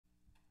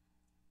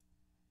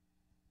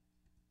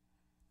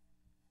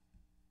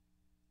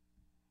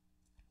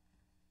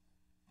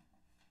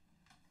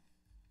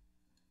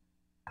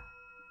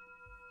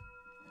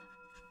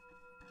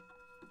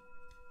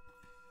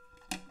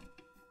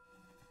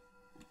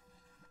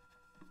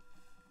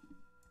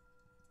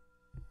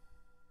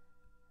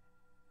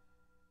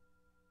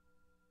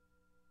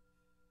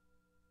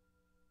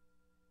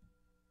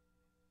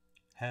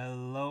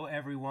Hello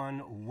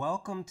everyone,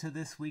 welcome to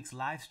this week's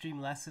live stream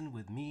lesson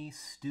with me,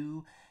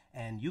 Stu,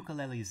 and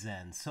Ukulele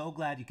Zen. So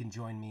glad you can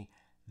join me.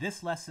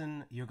 This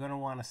lesson, you're going to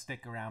want to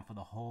stick around for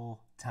the whole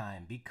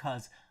time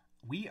because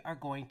we are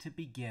going to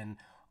begin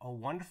a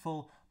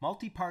wonderful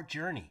multi-part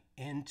journey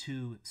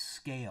into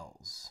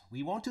scales.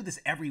 We won't do this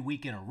every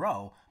week in a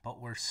row,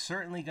 but we're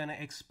certainly going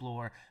to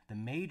explore the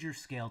major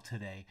scale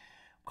today,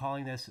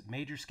 calling this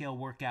Major Scale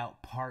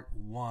Workout Part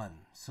 1.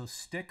 So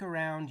stick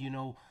around.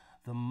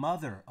 The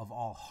mother of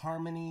all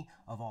harmony,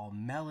 of all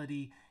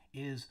melody,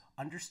 is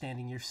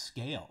understanding your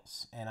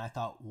scales. And I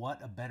thought, what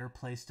a better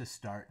place to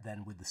start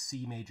than with the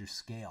C major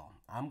scale.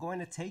 I'm going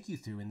to take you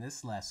through in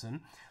this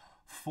lesson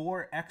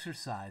 4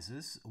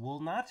 exercises. We'll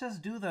not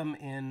just do them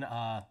in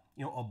a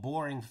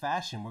boring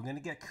fashion. We're going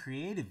to get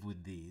creative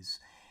with these.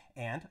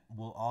 And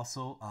we'll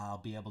also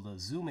be able to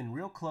zoom in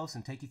real close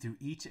and take you through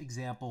each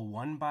example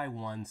one by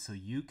one so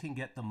you can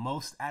get the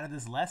most out of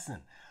this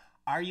lesson.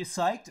 Are you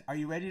psyched? Are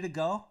you ready to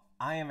go?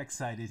 I am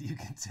excited, you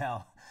can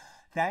tell.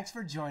 Thanks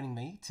for joining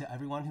me. To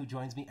everyone who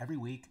joins me every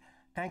week,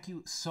 thank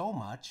you so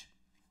much.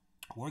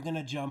 We're going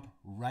to jump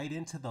right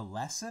into the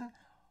lesson.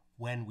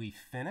 When we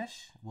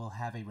finish, we'll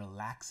have a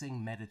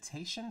relaxing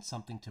meditation,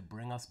 something to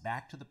bring us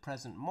back to the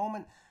present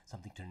moment,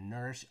 something to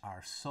nourish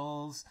our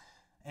souls,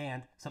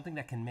 and something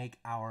that can make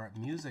our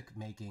music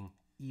making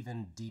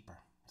even deeper.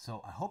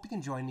 So I hope you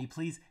can join me.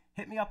 Please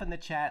hit me up in the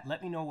chat.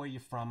 Let me know where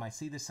you're from. I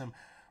see there's some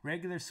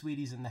regular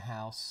sweeties in the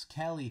house.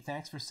 Kelly,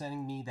 thanks for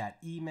sending me that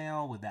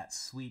email with that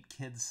sweet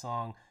kids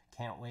song.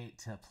 Can't wait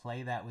to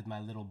play that with my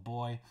little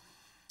boy.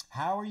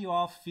 How are you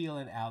all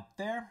feeling out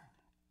there?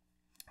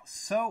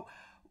 So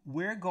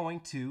we're going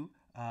to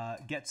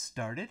get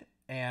started,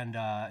 and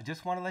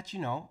just want to let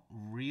you know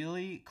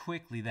really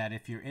quickly that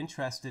if you're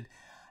interested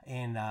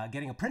in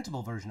getting a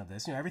printable version of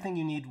this, everything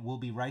you need will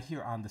be right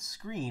here on the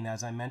screen,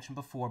 as I mentioned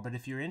before. But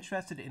if you're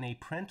interested in a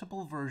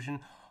printable version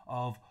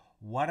of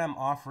what I'm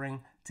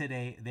offering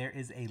today, there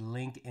is a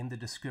link in the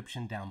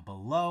description down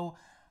below.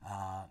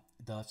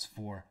 That's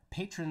for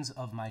patrons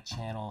of my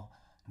channel.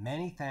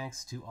 Many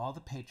thanks to all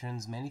the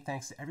patrons. Many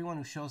thanks to everyone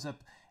who shows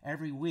up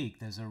every week.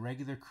 There's a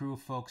regular crew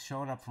of folks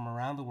showing up from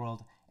around the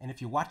world. And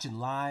if you're watching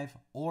live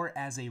or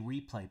as a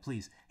replay,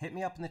 please hit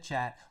me up in the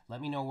chat.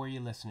 Let me know where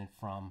you're listening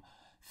from.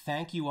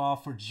 Thank you all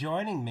for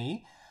joining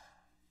me.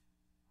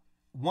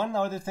 One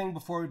other thing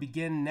before we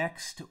begin,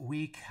 next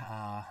week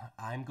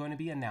I'm going to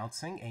be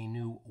announcing a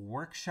new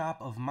workshop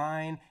of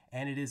mine,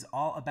 and it is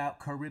all about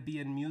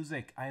Caribbean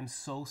music. I am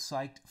so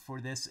psyched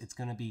for this. It's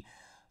going to be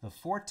the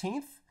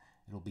 14th.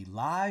 It'll be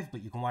live,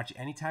 but you can watch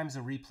anytime as a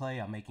replay.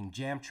 I'm making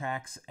jam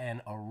tracks and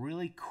a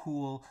really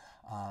cool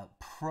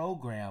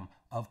program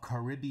of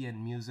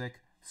Caribbean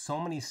music.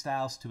 So many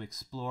styles to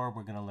explore.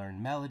 We're going to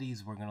learn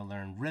melodies. We're going to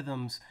learn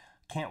rhythms.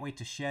 Can't wait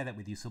to share that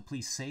with you. So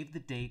please save the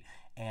date.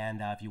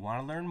 And if you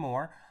want to learn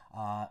more,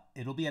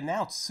 it'll be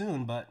announced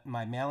soon, but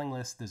my mailing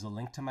list, there's a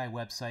link to my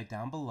website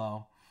down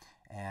below.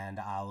 And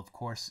I'll, of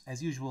course,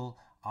 as usual,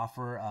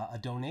 offer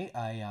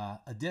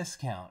a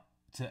discount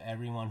to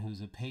everyone who's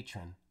a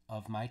patron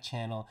of my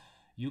channel,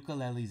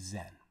 Ukulele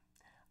Zen.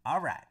 All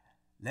right,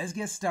 let's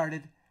get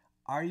started.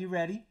 Are you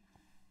ready?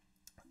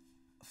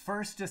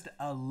 First, just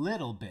a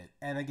little bit,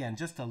 and again,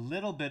 just a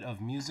little bit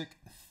of music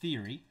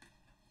theory.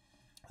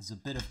 There's a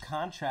bit of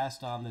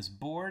contrast on this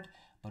board,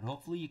 but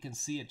hopefully you can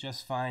see it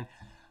just fine.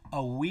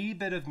 A wee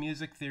bit of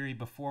music theory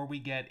before we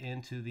get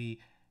into the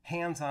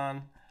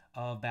hands-on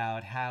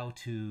about how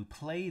to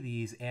play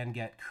these and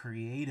get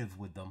creative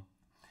with them.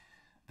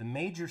 The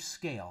major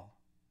scale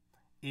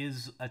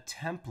is a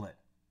template,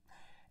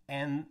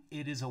 and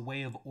it is a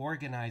way of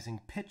organizing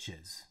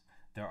pitches.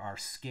 There are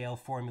scale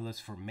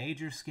formulas for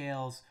major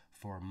scales,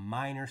 for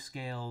minor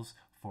scales,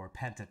 for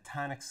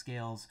pentatonic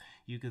scales.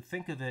 You could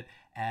think of it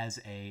as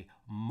a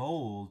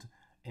mold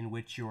in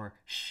which you're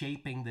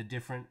shaping the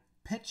different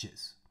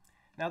pitches.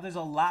 Now, there's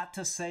a lot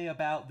to say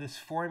about this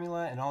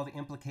formula and all the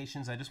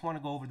implications. I just want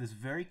to go over this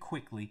very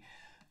quickly.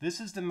 This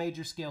is the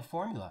major scale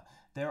formula.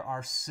 There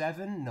are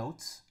 7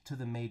 notes to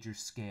the major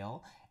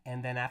scale,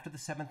 and then after the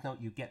 7th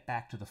note, you get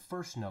back to the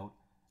first note.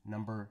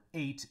 Number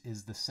 8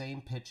 is the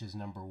same pitch as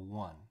number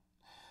 1.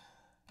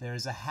 There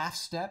is a half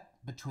step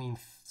between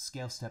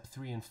scale step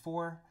 3 and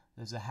 4.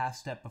 There's a half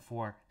step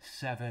before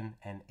 7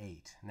 and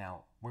 8.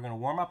 Now, we're going to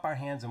warm up our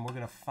hands and we're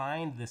going to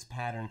find this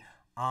pattern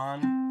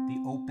on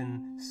the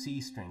open C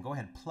string. Go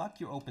ahead,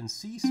 pluck your open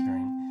C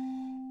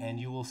string, and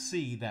you will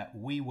see that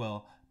we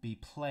will be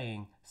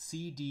playing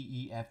C, D,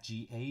 E, F,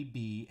 G, A,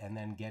 B, and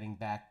then getting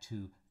back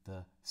to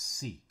the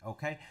C.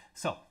 Okay?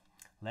 So,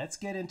 let's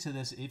get into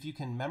this. If you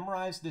can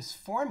memorize this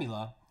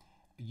formula,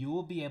 you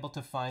will be able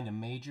to find a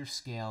major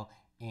scale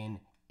in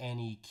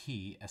any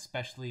key,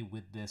 especially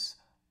with this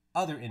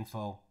other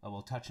info that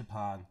we'll touch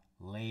upon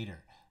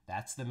later.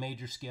 That's the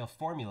major scale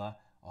formula: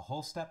 a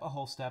whole step, a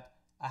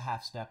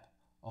half step,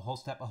 a whole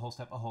step, a whole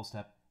step, a whole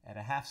step, and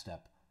a half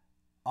step.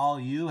 All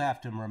you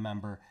have to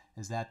remember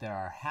is that there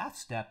are half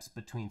steps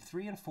between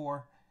 3 and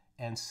 4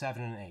 and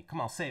 7 and 8. Come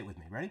on, say it with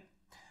me. Ready?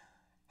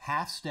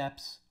 Half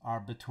steps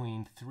are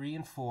between 3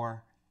 and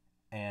 4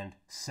 and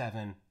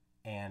 7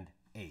 and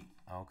 8.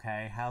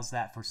 Okay, how's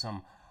that for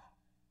some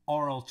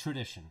oral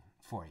tradition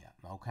for you?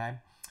 Okay,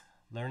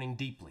 learning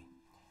deeply.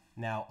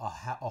 Now,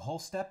 a whole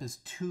step is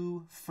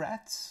 2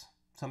 frets,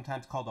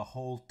 sometimes called a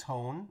whole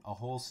tone. A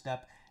whole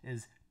step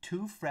is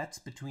 2 frets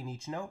between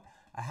each note.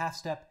 A half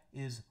step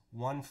is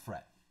 1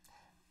 fret.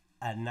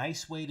 A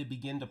nice way to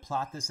begin to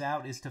plot this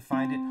out is to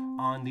find it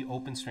on the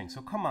open string.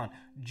 So come on,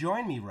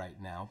 join me right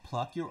now.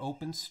 Pluck your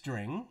open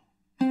string.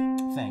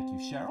 Thank you,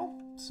 Cheryl.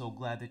 So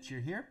glad that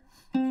you're here.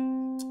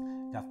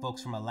 Got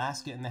folks from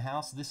Alaska in the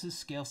house. This is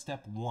scale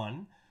step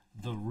 1,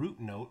 the root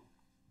note,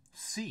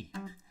 C.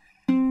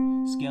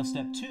 Scale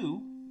step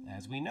 2,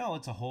 as we know,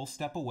 it's a whole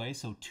step away,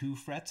 so 2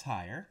 frets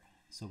higher.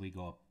 So we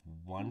go up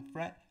 1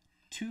 fret,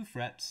 2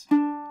 frets,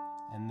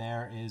 and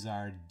there is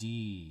our D.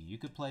 You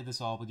could play this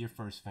all with your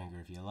first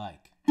finger if you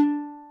like.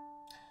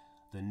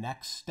 The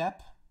next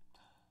step,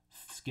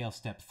 scale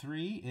step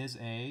 3, is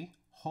a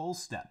whole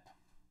step.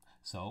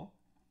 So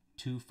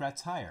 2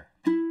 frets higher.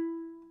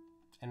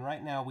 And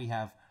right now we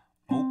have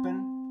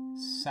open,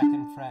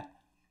 2nd fret,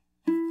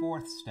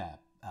 4th step,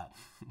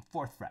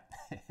 4th fret.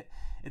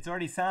 It's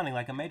already sounding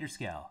like a major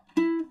scale.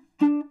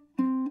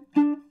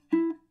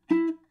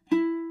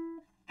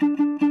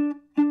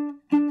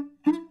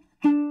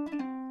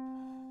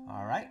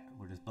 All right,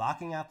 we're just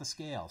blocking out the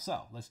scale.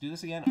 So let's do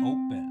this again.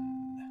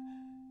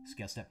 Open.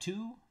 Scale step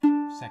 2,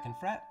 2nd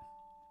fret.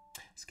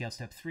 Scale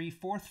step 3,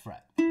 4th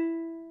fret.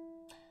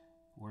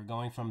 We're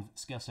going from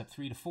scale step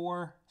 3 to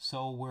 4,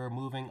 so we're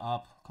moving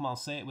up. Come on,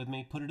 say it with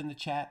me. Put it in the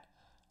chat.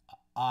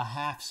 A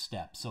half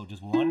step. So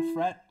just 1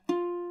 fret.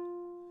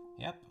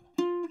 Yep.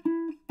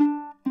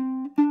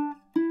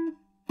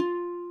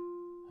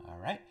 All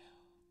right.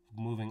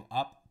 Moving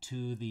up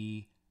to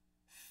the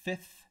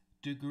 5th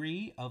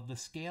degree of the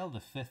scale, the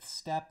 5th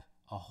step,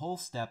 a whole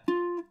step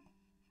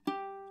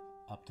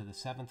up to the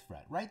 7th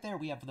fret. Right there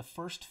we have the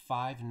first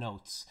 5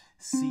 notes.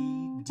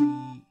 C,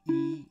 D,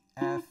 E,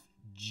 F,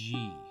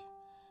 G.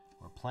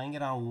 We're playing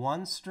it on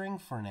 1 string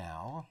for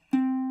now.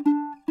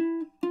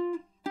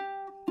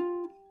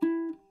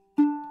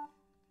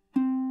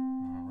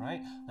 All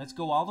right, let's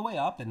go all the way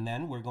up, and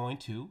then we're going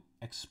to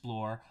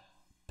explore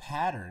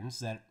patterns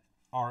that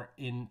are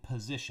in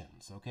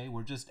positions, okay?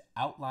 We're just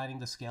outlining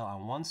the scale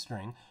on 1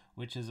 string,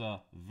 which is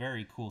a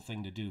very cool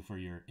thing to do for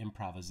your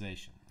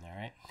improvisation, all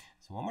right?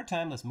 So one more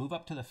time, let's move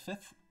up to the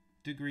 5th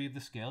degree of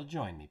the scale.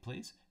 Join me,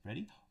 please.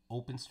 Ready?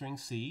 Open string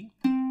C,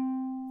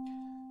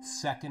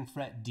 2nd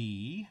fret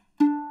D,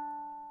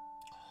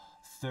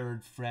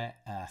 3rd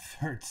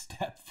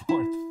step,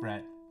 4th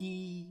fret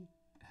E,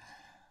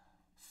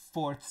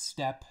 4th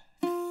step,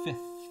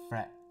 5th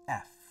fret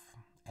F,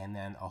 and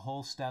then a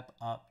whole step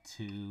up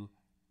to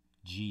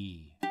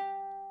G.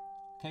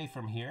 Okay,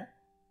 from here,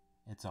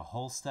 it's a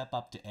whole step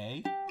up to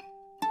A,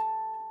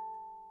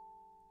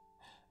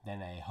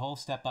 then a whole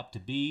step up to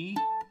B,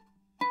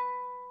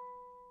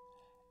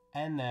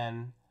 and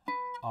then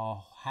a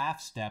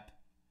half step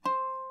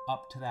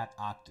up to that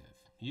octave.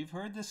 You've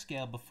heard this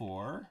scale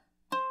before.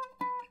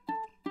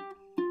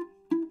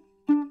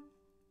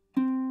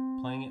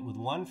 Playing it with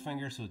 1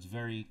 finger so it's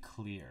very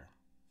clear.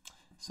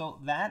 So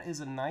that is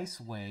a nice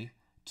way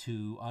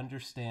to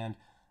understand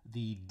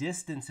the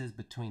distances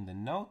between the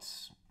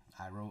notes.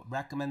 I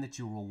recommend that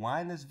you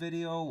rewind this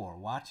video or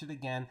watch it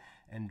again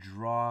and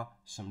draw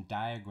some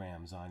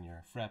diagrams on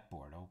your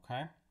fretboard,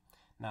 okay?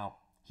 Now,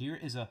 here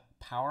is a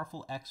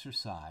powerful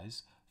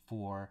exercise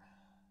for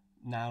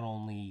not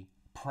only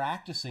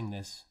practicing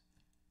this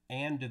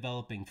and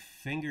developing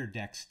finger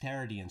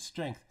dexterity and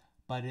strength,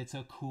 but it's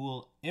a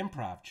cool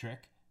improv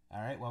trick.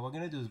 All right, what we're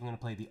going to do is we're going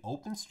to play the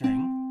open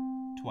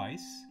string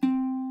twice,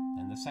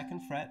 and the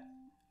 2nd fret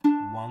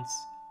once,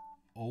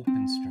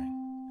 open string.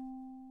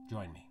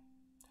 Join me.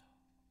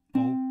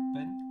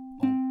 Open,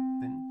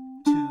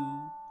 open, 2,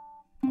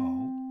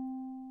 O.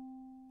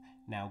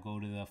 Now go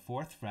to the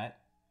 4th fret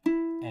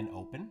and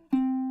open,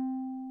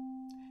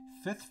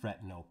 5th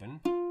fret and open,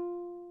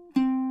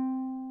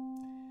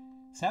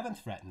 7th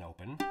fret and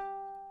open,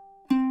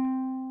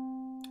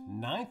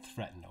 9th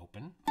fret and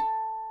open,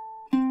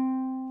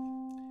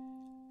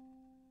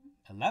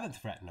 11th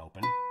fret and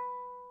open,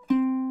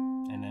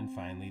 and then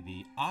finally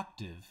the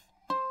octave,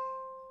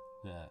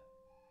 the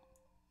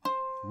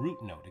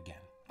root note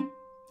again.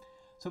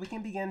 So we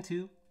can begin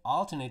to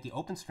alternate the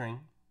open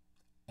string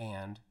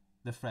and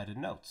the fretted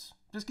notes.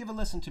 Just give a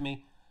listen to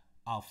me.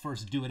 I'll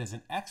first do it as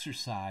an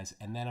exercise,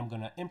 and then I'm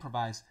going to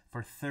improvise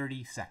for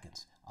 30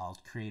 seconds. I'll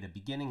create a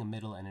beginning, a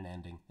middle, and an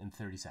ending in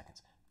 30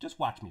 seconds. Just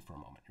watch me for a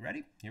moment.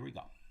 Ready? Here we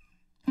go.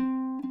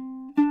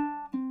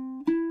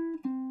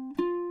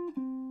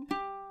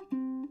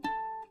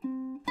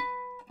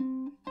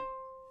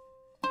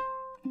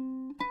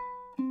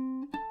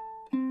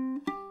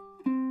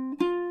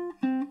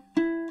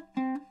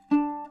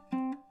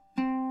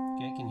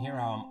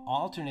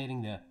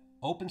 Alternating the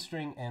open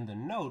string and the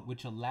note,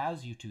 which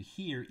allows you to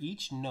hear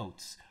each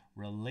note's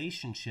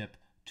relationship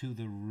to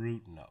the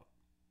root note.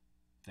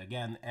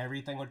 Again,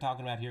 everything we're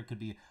talking about here could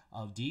be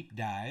a deep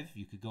dive.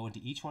 You could go into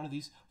each one of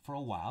these for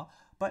a while,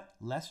 but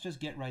let's just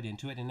get right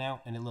into it. And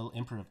now in a little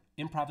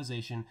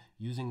improvisation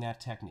using that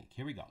technique.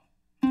 Here we go.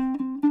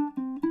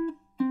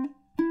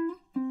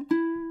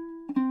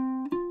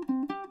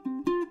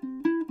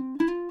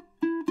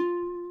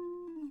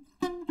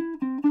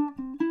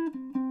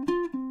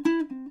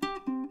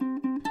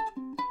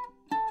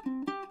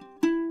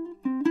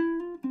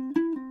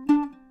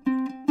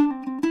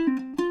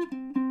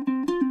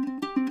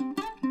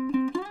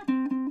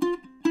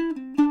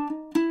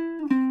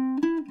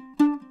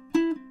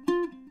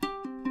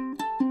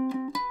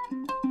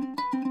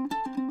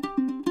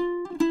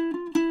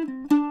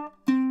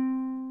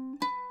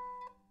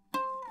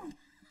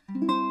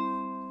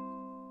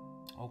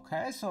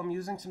 Okay, so I'm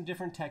using some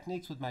different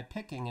techniques with my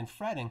picking and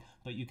fretting,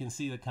 but you can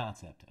see the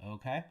concept,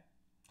 okay?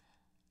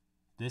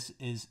 This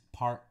is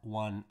part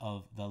one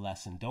of the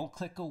lesson. Don't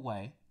click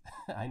away.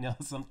 I know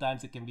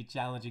sometimes it can be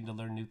challenging to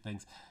learn new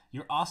things.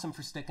 You're awesome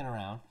for sticking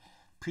around.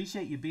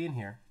 Appreciate you being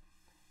here.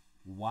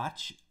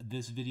 Watch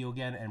this video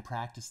again and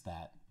practice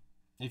that.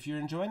 If you're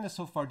enjoying this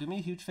so far, do me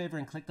a huge favor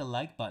and click the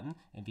like button.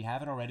 If you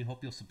haven't already,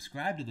 hope you'll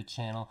subscribe to the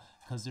channel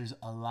because there's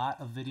a lot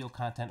of video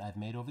content I've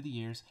made over the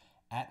years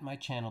at my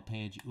channel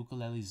page,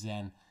 Ukulele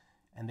Zen,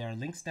 and there are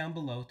links down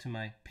below to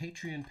my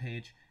Patreon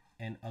page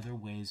and other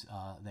ways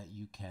that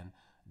you can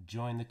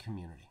join the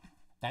community.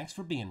 Thanks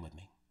for being with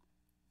me.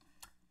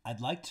 I'd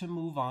like to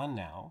move on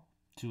now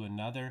to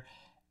another,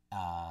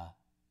 the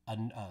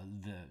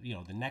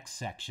next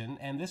section,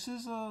 and this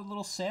is a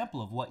little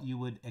sample of what you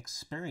would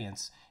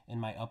experience in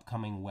my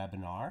upcoming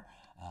webinar.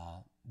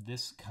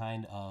 This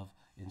kind of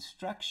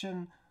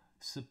instruction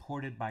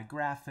supported by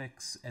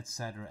graphics,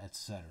 etc.,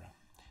 etc.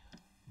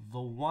 The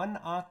 1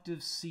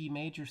 octave C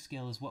major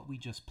scale is what we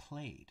just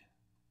played,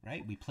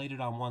 right? We played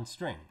it on one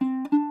string.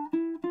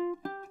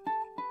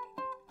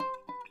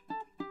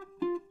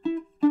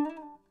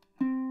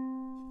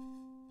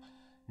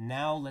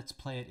 Now let's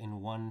play it in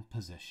one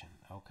position,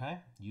 okay?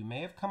 You may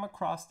have come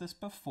across this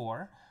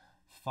before.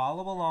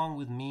 Follow along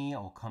with me.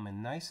 I'll come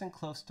in nice and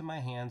close to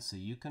my hand so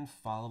you can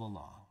follow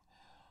along.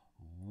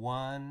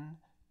 1,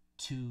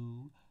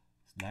 2,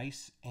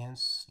 nice and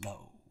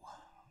slow.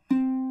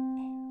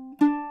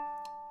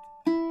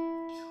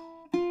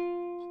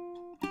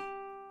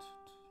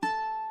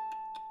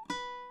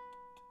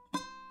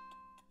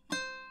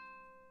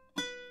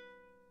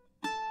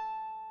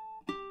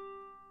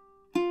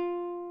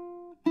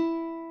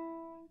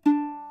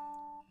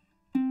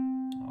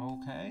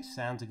 Okay,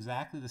 sounds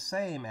exactly the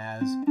same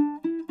as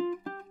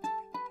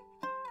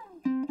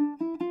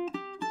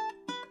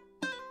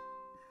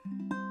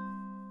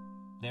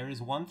there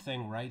is one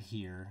thing right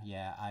here.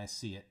 Yeah, I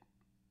see it.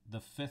 The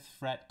 5th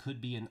fret could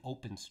be an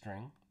open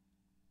string,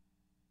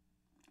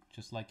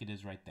 just like it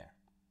is right there.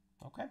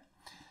 Okay,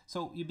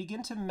 so you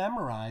begin to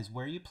memorize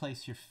where you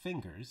place your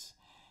fingers,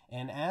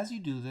 and as you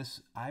do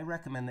this, I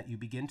recommend that you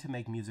begin to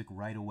make music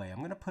right away. I'm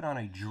going to put on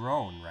a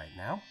drone right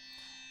now.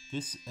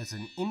 This is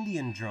an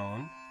Indian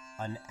drone,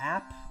 an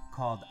app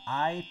called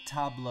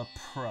iTabla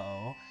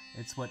Pro.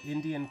 It's what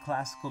Indian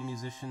classical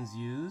musicians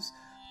use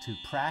to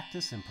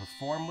practice and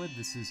perform with.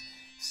 This is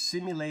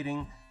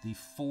simulating the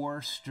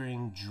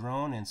 4-string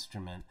drone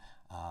instrument,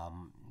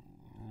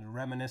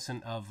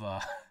 reminiscent of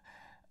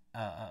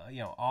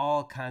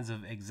all kinds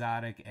of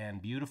exotic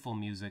and beautiful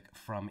music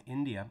from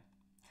India.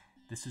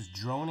 This is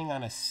droning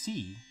on a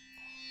C,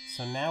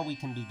 so now we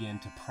can begin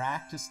to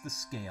practice the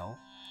scale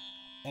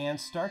and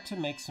start to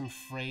make some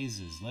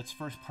phrases. Let's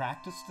first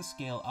practice the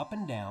scale up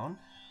and down.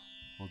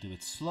 We'll do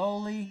it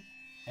slowly,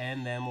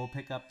 and then we'll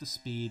pick up the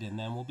speed, and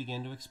then we'll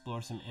begin to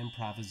explore some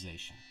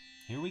improvisation.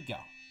 Here we go.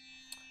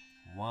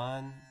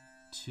 1,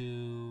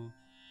 2,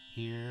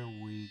 here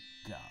we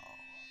go.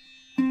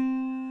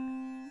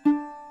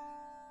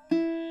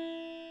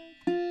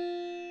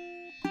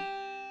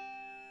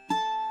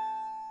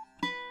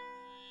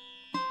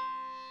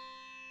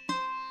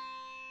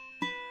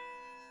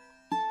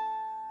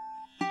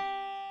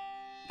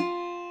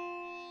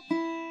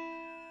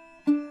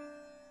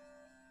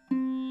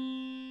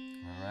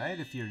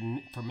 If you're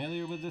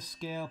familiar with the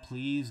scale,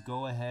 please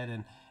go ahead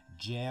and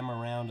jam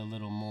around a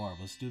little more.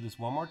 Let's do this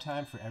one more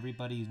time for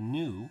everybody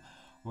new.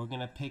 We're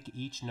going to pick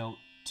each note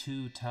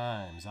 2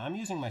 times. I'm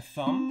using my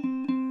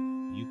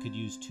thumb. You could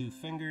use 2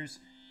 fingers.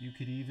 You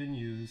could even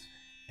use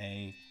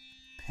a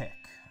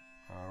pick.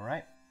 All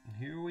right,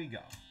 here we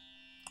go.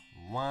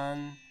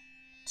 1,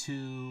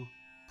 2,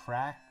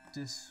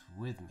 practice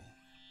with me.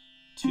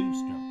 2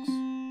 strokes.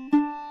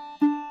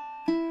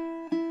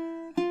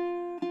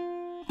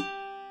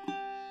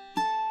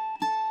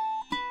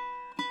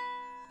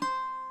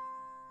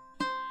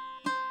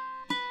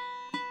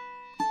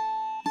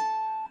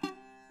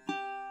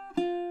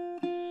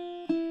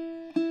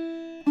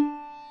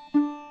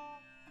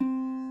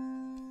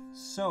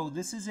 So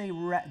this is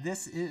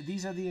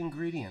these are the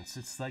ingredients.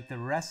 It's like the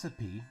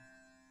recipe,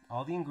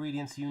 all the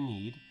ingredients you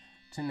need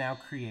to now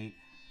create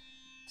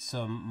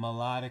some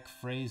melodic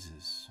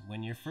phrases.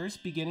 When you're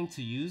first beginning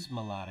to use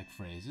melodic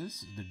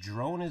phrases, the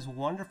drone is a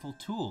wonderful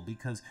tool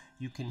because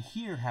you can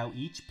hear how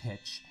each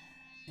pitch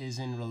is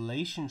in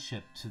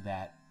relationship to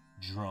that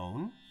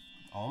drone,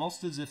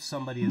 almost as if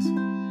somebody is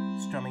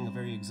strumming a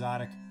very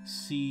exotic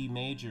C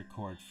major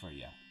chord for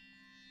you.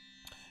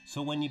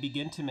 So when you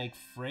begin to make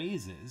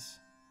phrases,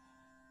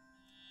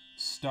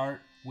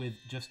 start with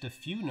just a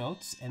few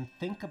notes and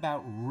think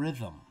about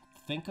rhythm.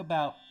 Think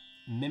about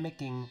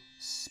mimicking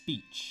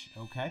speech,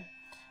 okay?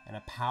 And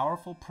a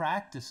powerful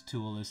practice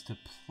tool is to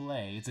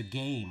play, it's a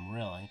game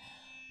really,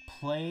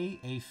 play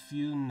a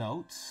few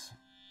notes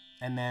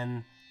and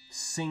then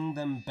sing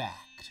them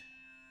back,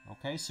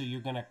 okay? So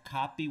you're gonna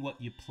copy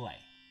what you play.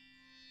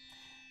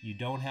 You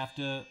don't have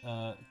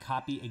to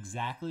copy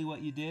exactly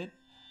what you did.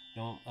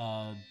 Don't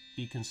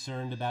be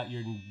concerned about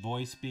your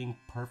voice being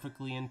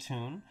perfectly in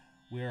tune.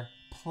 We're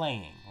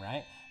playing,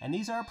 right? And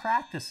these are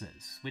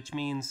practices, which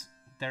means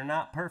they're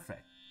not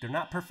perfect. They're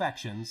not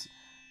perfections,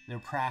 they're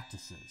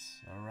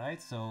practices, all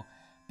right? So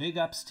big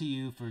ups to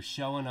you for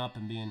showing up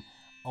and being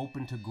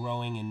open to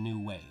growing in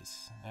new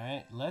ways, all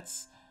right?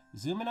 Let's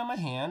zoom in on my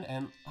hand,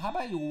 and how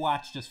about you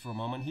watch just for a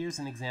moment? Here's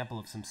an example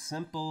of some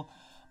simple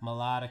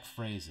melodic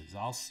phrases.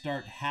 I'll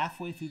start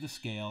halfway through the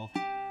scale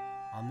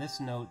on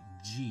this note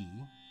G,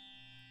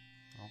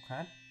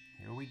 okay?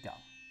 Here we go.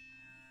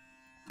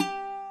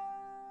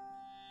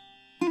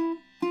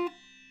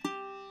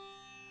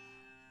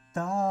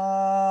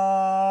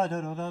 Da,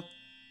 da, da, da,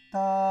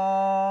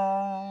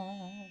 da.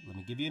 Let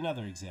me give you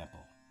another example.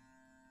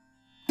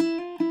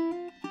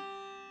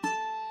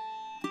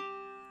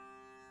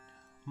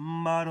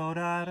 Ma, do,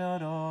 da, da,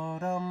 da,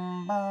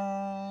 dum,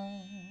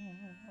 ba.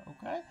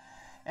 Okay?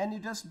 And you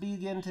just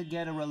begin to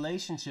get a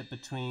relationship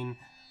between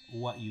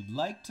what you'd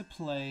like to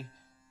play,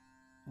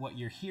 what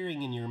you're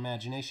hearing in your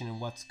imagination,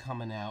 and what's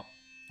coming out.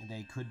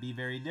 They could be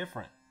very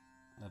different.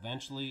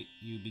 Eventually,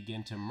 you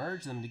begin to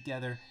merge them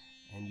together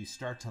and you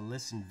start to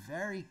listen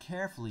very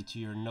carefully to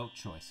your note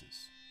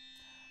choices.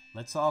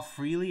 Let's all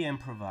freely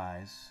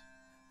improvise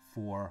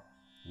for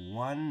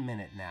 1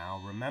 minute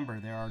now. Remember,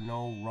 there are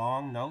no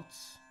wrong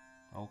notes,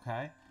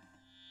 okay?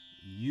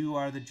 You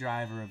are the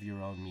driver of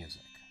your own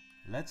music.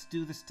 Let's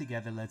do this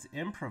together. Let's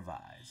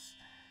improvise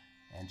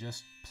and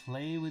just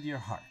play with your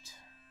heart.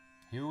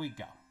 Here we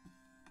go.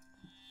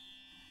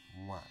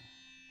 1,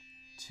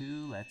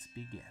 2, let's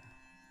begin.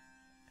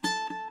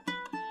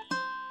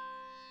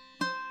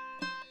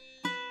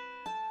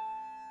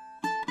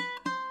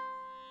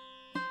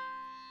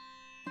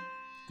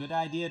 Good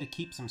idea to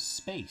keep some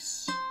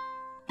space.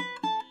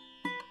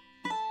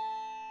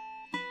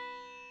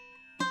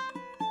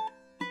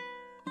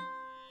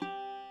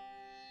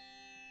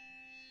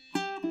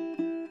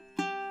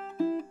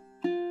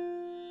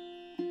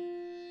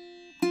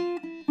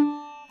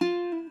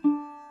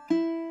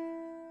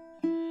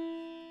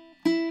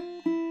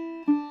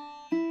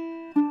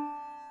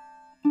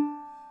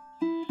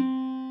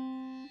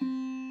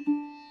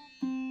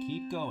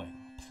 Keep going.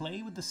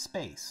 Play with the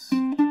space.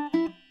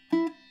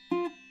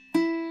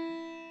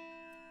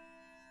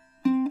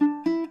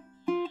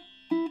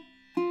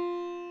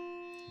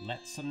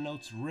 Let some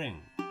notes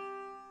ring.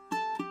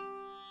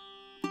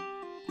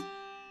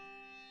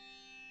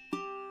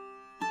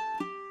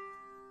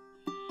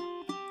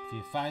 If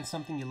you find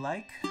something you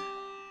like,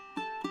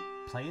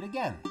 play it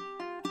again.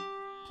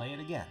 Play it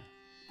again.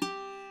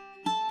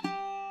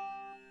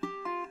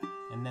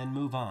 And then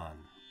move on.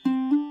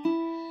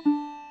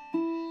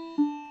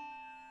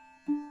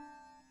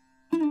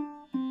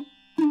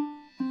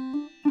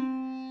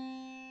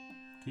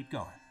 Keep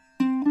going.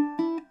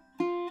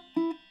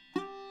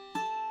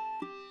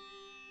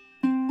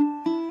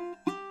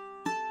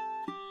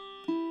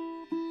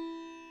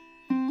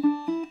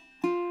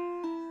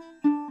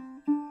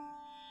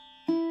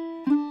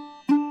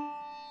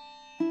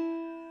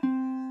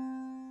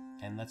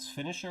 And let's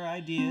finish our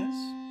ideas.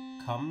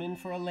 Come in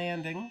for a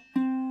landing.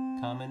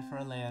 Come in for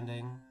a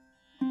landing.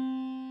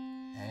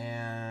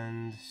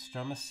 And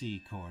strum a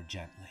C chord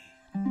gently.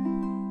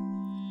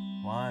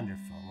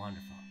 Wonderful,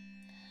 wonderful.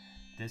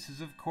 This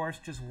is, of course,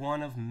 just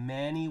one of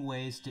many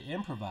ways to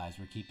improvise.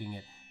 We're keeping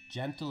it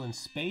gentle and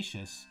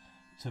spacious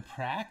to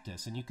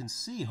practice. And you can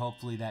see,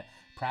 hopefully, that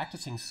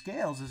practicing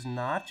scales is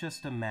not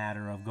just a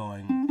matter of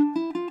going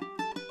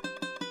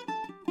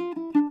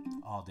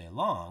all day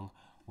long.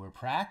 We're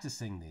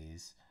practicing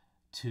these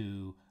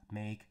to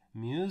make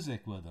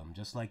music with them.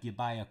 Just like you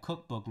buy a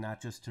cookbook,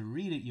 not just to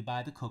read it, you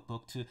buy the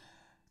cookbook to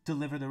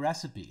deliver the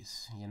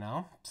recipes, you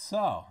know?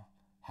 So,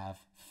 have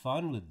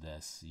fun with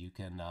this. You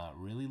can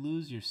really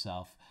lose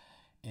yourself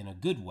in a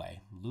good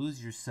way.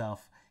 Lose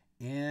yourself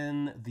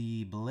in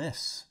the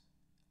bliss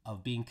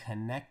of being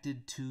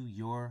connected to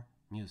your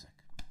music.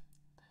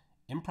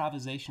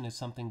 Improvisation is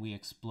something we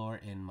explore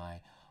in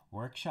my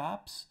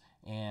workshops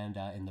and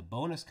in the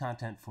bonus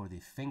content for the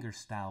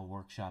fingerstyle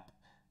workshop.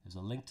 There's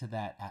a link to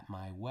that at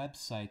my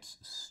website's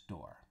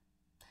store.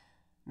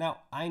 Now,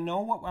 I know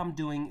what I'm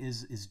doing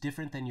is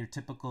different than your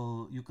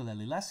typical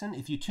ukulele lesson.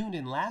 If you tuned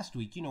in last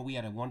week, you know we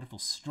had a wonderful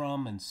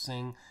strum and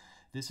sing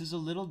This is a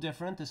little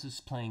different. This is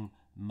playing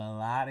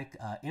melodic,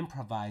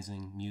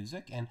 improvising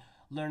music and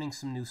learning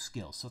some new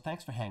skills. So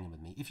thanks for hanging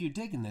with me. If you're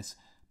digging this,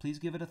 please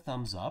give it a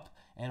thumbs up,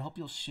 and I hope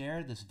you'll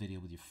share this video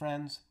with your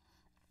friends.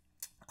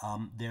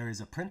 There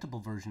is a printable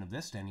version of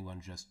this to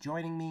anyone just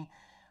joining me.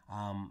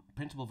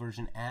 Printable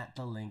version at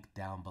the link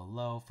down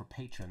below for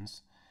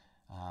patrons.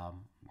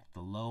 The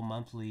low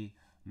monthly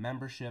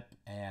membership,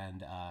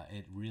 and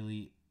it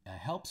really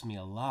helps me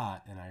a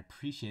lot, and I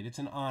appreciate it. It's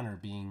an honor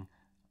being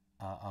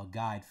a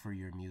guide for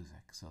your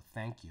music, so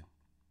thank you.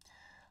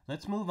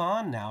 Let's move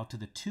on now to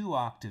the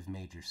 2-octave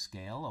major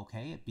scale.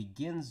 Okay, it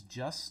begins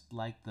just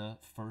like the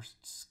first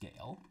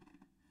scale,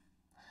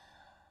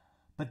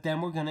 but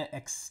then we're going to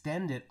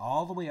extend it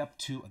all the way up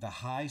to the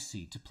high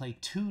C to play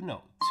two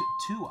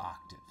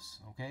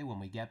octaves. Okay, when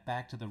we get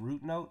back to the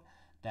root note,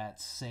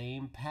 that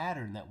same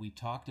pattern that we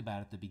talked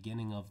about at the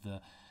beginning of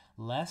the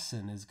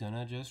lesson is going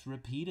to just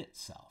repeat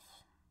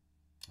itself.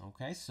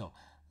 Okay, so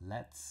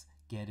let's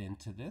get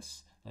into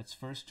this. Let's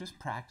first just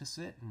practice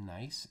it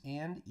nice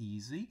and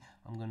easy.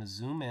 I'm going to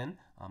zoom in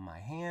on my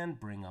hand,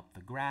 bring up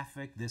the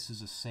graphic. This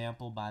is a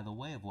sample, by the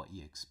way, of what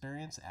you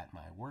experience at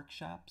my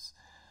workshops.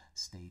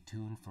 Stay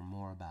tuned for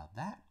more about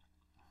that.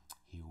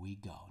 Here we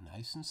go,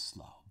 nice and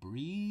slow.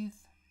 Breathe,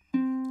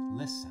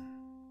 listen,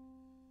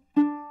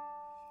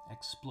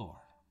 explore.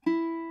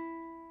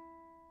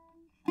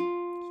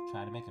 Let's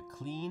try to make a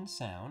clean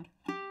sound.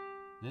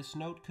 This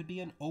note could be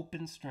an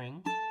open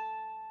string.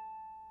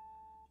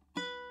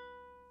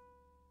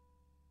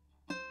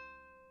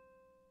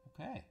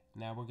 Okay,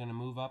 now we're going to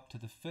move up to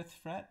the 5th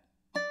fret,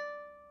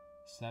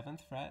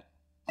 7th fret,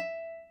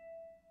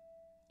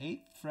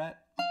 8th fret,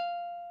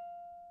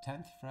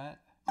 10th fret,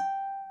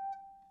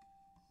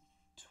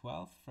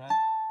 12th fret,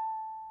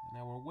 and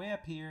now we're way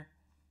up here,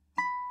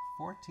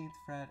 14th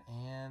fret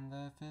and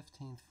the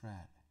 15th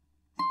fret.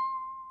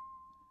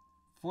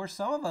 For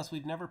some of us,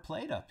 we've never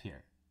played up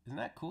here. Isn't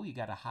that cool? You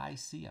got a high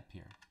C up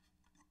here.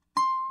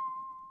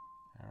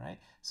 All right,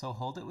 so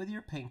hold it with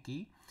your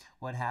pinky.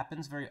 What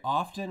happens very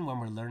often when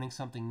we're learning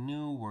something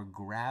new, we're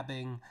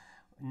grabbing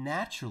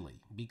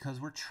naturally because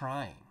we're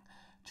trying.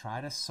 Try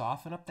to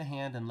soften up the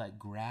hand and let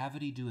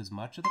gravity do as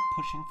much of the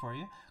pushing for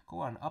you. Go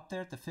on up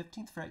there at the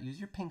 15th fret, use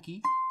your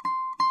pinky.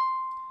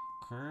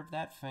 Curve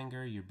that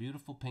finger, your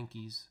beautiful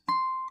pinkies.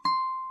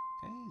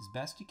 Okay, as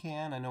best you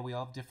can. I know we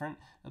all have different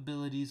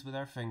abilities with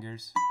our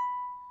fingers.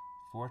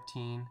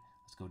 14,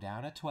 let's go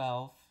down at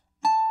 12.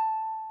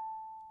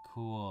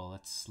 Cool,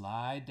 let's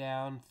slide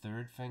down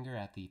 3rd finger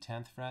at the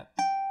 10th fret.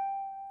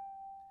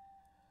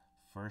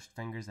 1st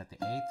finger's at the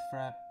 8th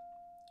fret.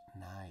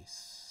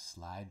 Nice.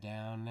 Slide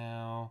down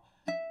now.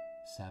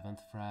 7th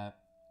fret.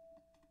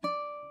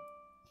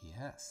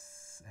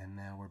 Yes, and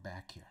now we're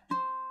back here.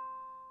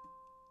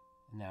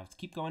 Now let's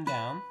keep going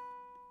down.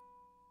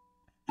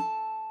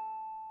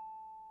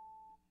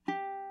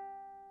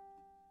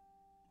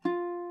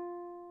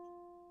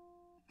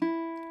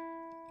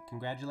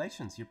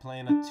 Congratulations, you're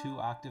playing a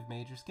 2-octave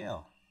major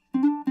scale.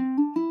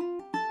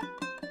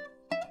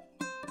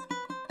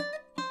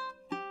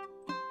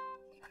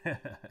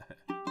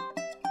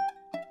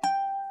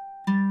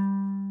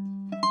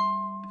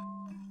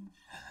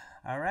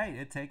 All right,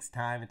 it takes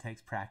time, it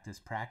takes practice.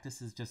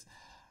 Practice is just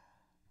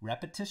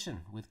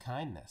repetition with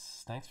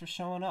kindness. Thanks for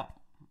showing up.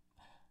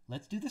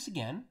 Let's do this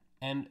again.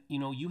 And you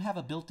know, you have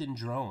a built-in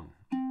drone.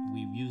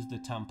 We use the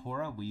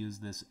Tempora, we use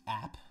this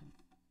app,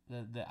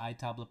 the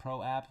iTabla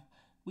Pro app.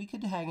 We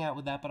could hang out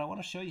with that, but I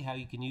want to show you how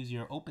you can use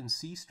your open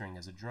C string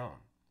as a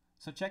drone.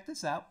 So check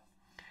this out.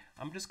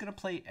 I'm just going to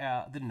play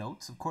the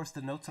notes. Of course,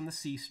 the notes on the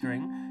C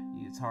string,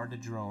 it's hard to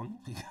drone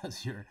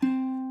because you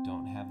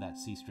don't have that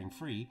C string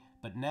free.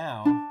 But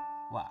now,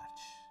 watch.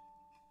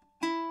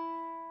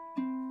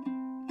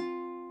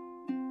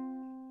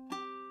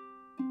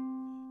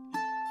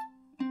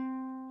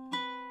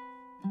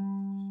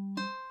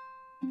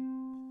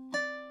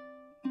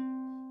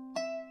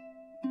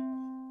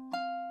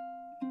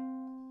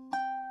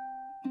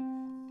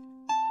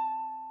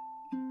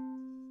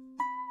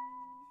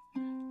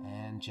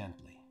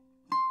 Gently.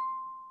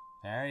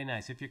 Very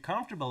nice. If you're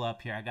comfortable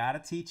up here, I gotta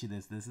teach you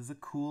this. This is a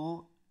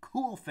cool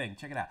thing.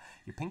 Check it out.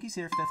 Your pinky's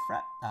here, 5th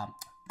fret,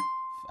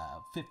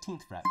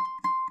 15th fret.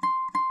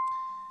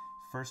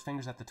 1st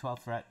finger's at the 12th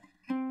fret.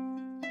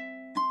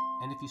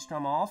 And if you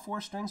strum all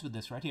 4 strings with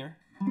this right here,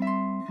 you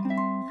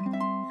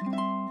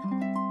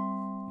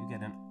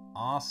get an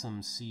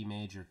awesome C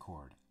major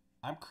chord.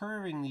 I'm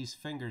curving these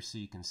fingers so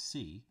you can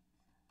see,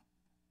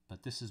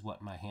 but this is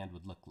what my hand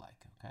would look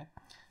like, okay?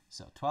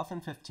 So 12th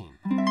and 15th.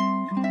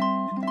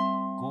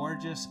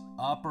 Gorgeous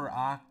upper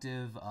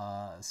octave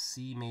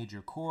C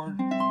major chord.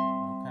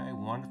 Okay,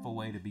 wonderful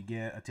way to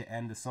begin to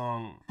end the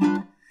song.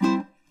 All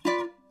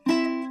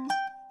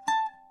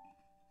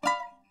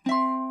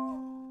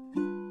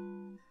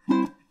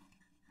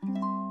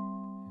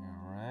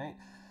right,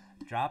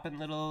 dropping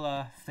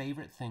little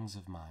favorite things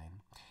of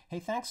mine. Hey,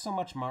 thanks so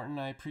much, Martin.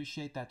 I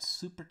appreciate that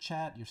super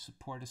chat. Your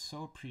support is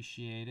so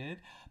appreciated.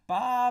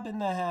 Bob in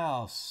the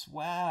house.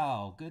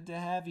 Wow, good to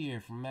have you here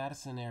from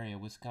Madison area,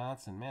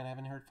 Wisconsin. Man, I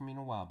haven't heard from you in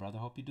a while, brother.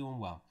 Hope you're doing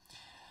well.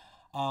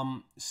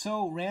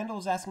 So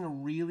Randall's asking a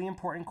really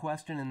important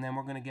question, and then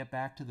we're going to get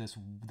back to this.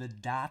 The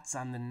dots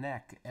on the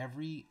neck.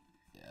 Every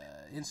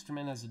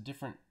instrument has a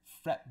different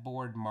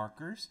fretboard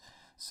markers.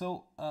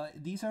 So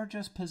these are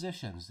just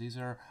positions. These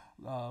are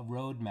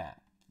road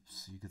maps.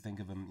 You could think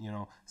of them, you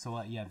know.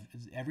 So yeah,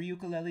 every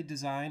ukulele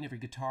designed, every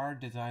guitar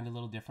designed a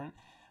little different.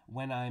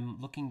 When I'm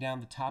looking down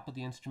the top of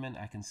the instrument,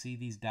 I can see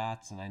these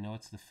dots, and I know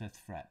it's the 5th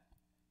fret.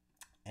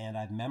 And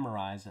I've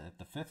memorized that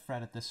the 5th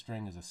fret at this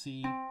string is a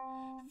C,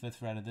 5th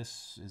fret of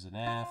this is an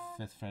F,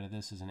 5th fret of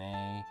this is an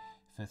A,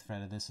 5th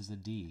fret of this is a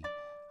D.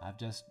 I've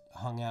just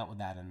hung out with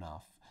that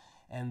enough.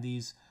 And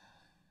these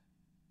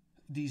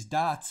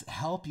dots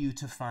help you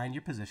to find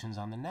your positions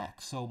on the neck.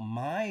 So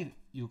my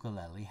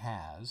ukulele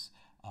has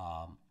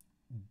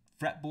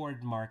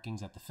fretboard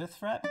markings at the 5th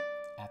fret,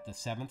 at the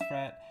 7th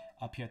fret,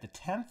 up here at the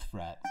 10th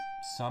fret.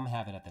 Some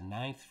have it at the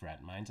 9th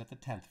fret. Mine's at the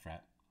 10th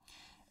fret.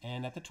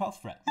 And at the 12th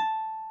fret.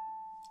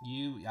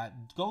 You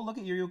go look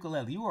at your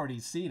ukulele. You already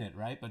seen it,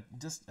 right? But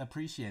just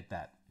appreciate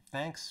that.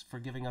 Thanks for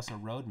giving us a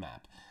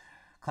roadmap.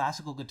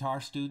 Classical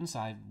guitar students,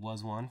 I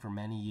was one for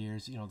many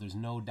years. You know, there's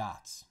no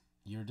dots.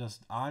 You're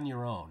just on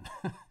your own.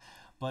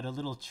 But a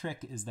little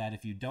trick is that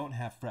if you don't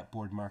have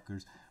fretboard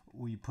markers,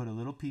 we put a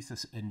little piece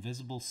of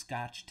invisible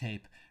Scotch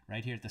tape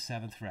right here at the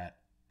 7th fret,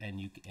 and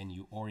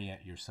you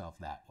orient yourself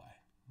that way.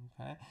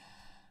 Okay.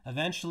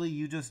 Eventually,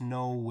 you just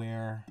know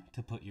where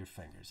to put your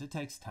fingers. It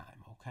takes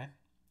time. Okay.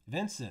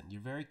 Vincent,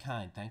 you're very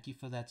kind. Thank you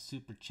for that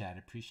super chat.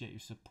 Appreciate your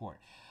support.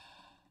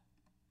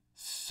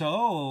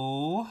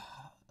 So,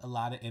 a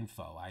lot of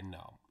info, I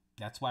know.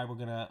 That's why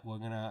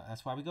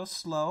that's why we go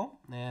slow,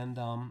 and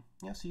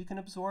you know, so you can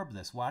absorb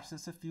this. Watch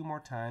this a few more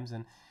times,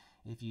 and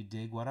if you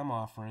dig what I'm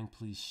offering,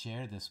 please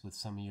share this with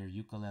some of your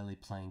ukulele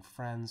playing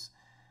friends.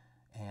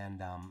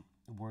 And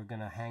we're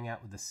gonna hang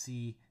out with the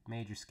C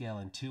major scale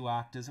in 2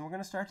 octaves, and we're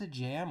gonna start to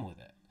jam with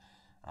it.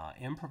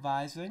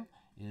 Improvising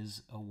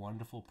is a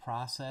wonderful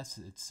process.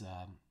 It's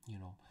you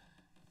know,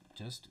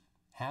 just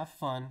have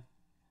fun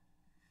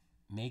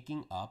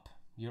making up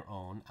your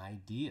own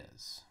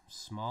ideas.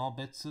 Small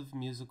bits of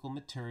musical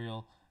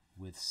material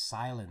with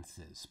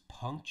silences.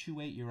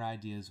 Punctuate your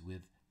ideas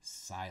with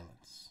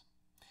silence.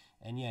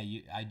 And yeah,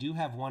 I do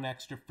have 1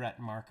 extra fret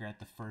marker at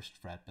the 1st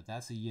fret, but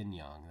that's a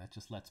yin-yang. That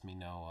just lets me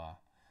know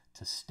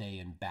to stay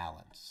in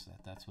balance.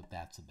 That's what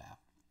that's about.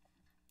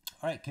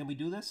 All right, can we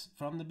do this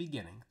from the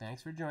beginning?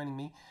 Thanks for joining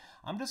me.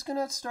 I'm just going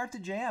to start the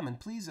jam, and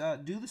please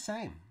do the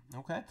same,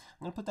 okay? I'm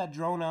going to put that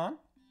drone on, a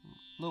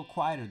little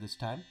quieter this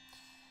time.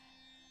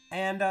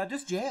 And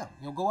just jam.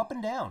 You'll go up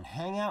and down.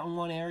 Hang out in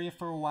one area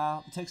for a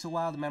while. It takes a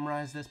while to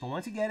memorize this, but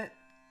once you get it,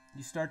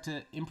 you start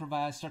to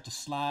improvise, start to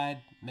slide,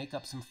 make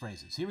up some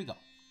phrases. Here we go.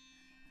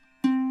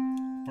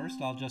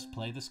 First, I'll just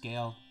play the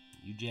scale.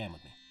 You jam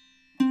with me.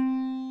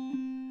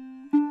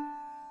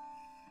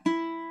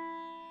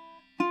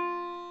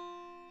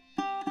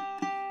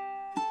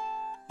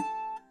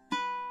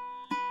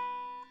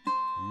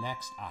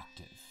 Next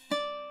octave.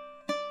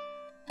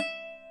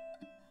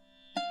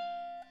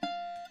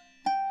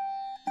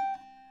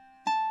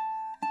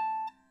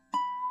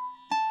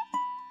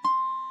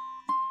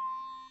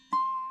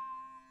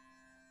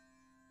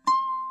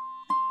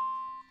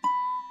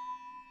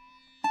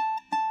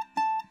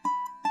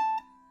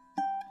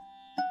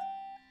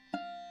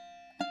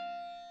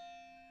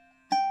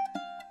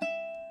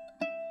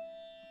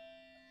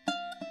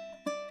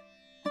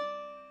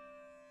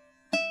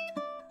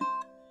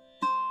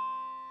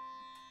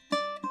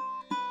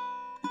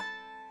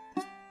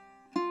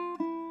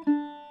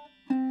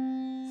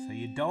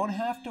 Don't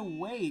have to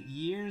wait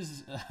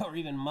years or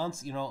even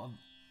months, you know,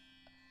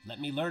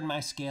 let me learn my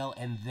scale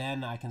and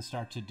then I can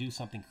start to do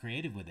something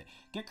creative with it.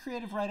 Get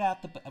creative right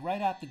out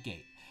the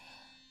gate.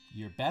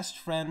 Your best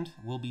friend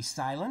will be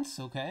silence,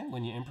 okay,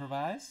 when you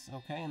improvise,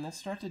 okay, and then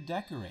start to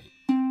decorate.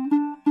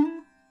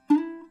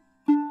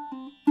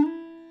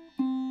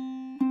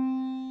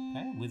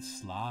 Okay, with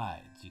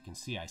slides. You can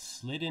see I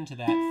slid into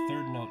that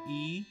 3rd note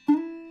E.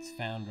 It's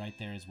found right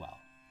there as well.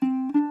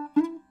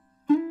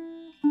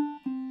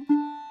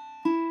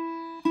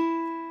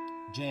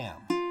 Jam.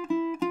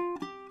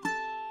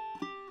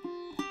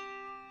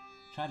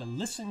 Try to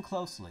listen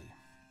closely.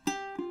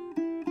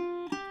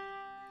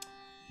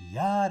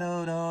 Ya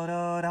do do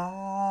do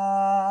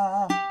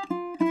da.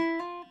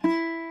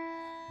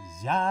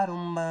 Ya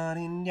dum ba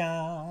din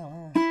ya.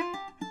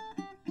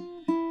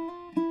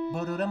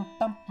 Ba do dum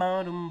bum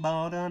ba dum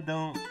ba da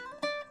dum.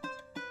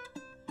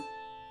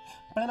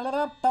 Ba da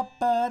da ba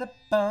ba da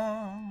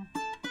bum.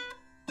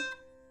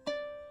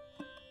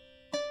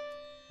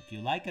 If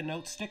you like a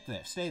note, stick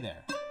there. Stay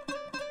there.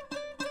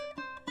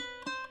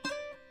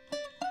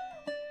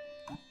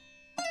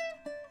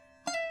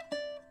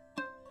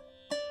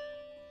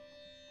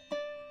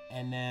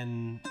 And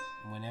then,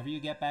 whenever you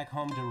get back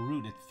home to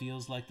root, it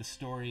feels like the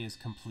story is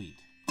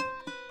complete.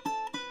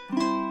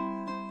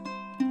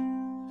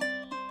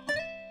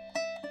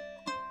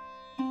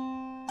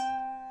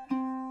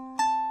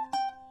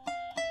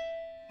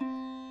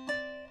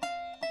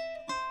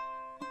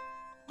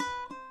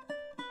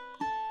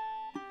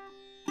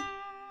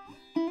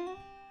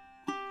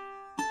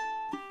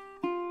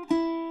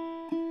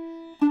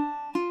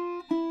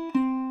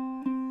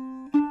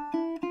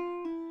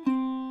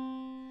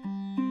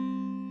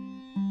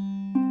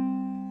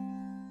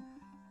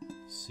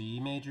 C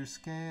major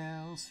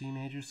scale, C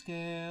major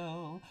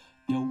scale,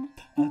 do,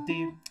 a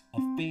dear, a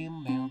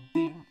female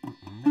dear.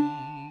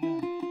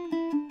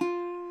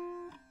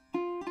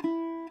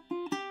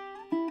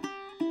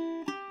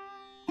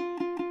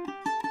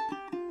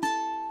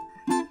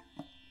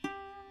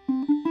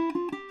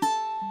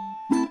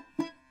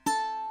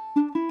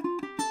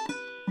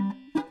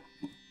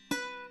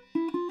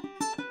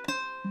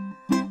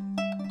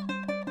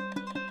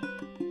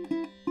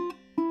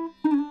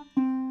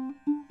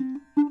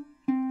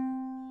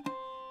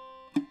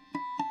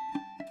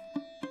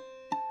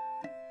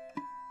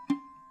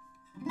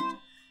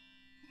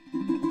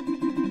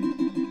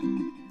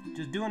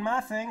 Just doing my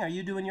thing. Are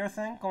you doing your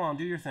thing? Go on,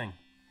 do your thing.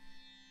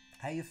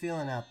 How you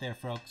feeling out there,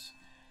 folks?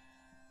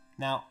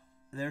 Now,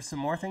 there's some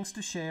more things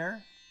to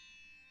share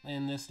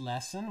in this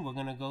lesson. We're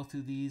going to go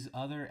through these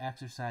other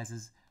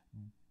exercises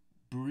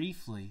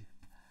briefly,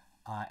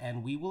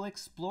 and we will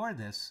explore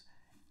this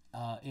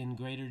in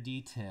greater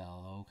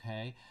detail,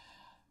 okay?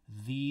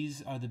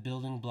 These are the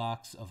building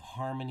blocks of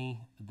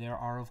harmony. There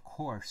are, of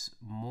course,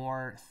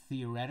 more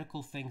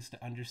theoretical things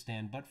to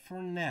understand, but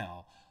for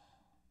now,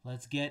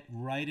 let's get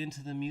right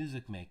into the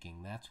music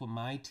making. That's what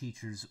my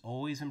teachers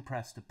always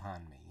impressed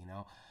upon me, you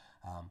know.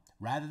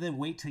 Rather than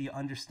wait till you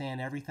understand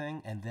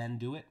everything and then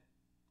do it,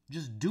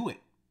 just do it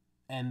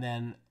and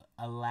then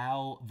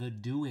allow the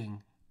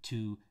doing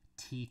to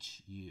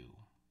teach you,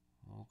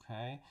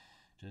 okay?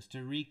 Just to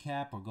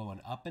recap, we're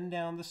going up and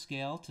down the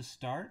scale to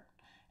start,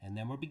 and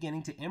then we're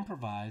beginning to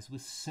improvise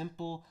with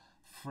simple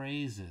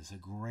phrases. A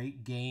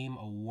great game,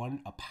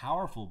 a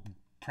powerful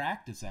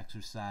practice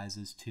exercise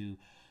is to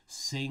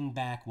sing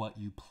back what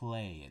you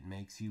play. It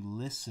makes you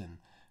listen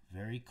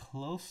very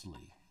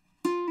closely.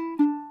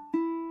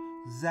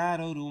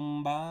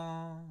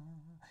 Zarurumba.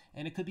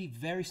 And it could be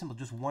very simple,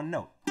 just one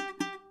note.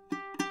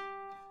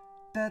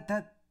 Da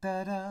da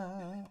da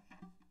da.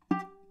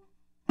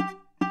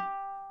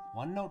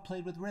 One note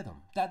played with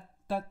rhythm. Da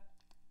da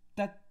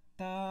da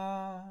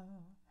da.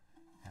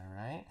 All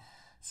right.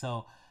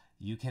 So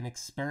you can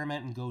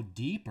experiment and go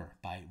deeper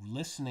by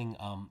listening.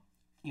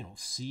 You know,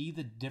 see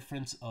the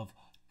difference of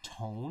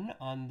tone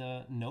on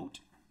the note.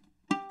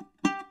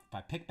 If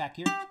I pick back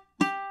here,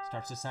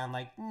 starts to sound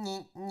like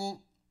nee, nee,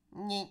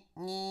 nee,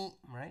 nee,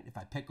 right? If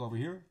I pick over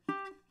here,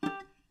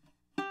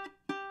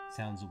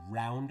 sounds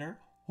rounder.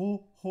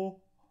 Ho,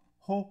 ho,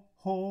 ho,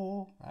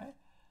 ho, right?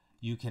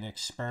 You can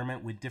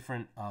experiment with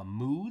different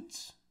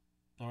moods.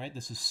 All right,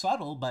 this is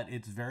subtle, but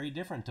it's very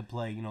different to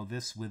play, you know,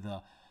 this with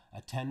a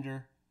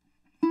tender.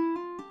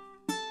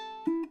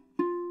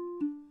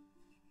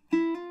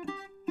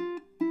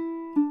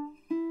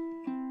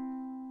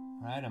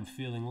 Right, I'm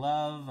feeling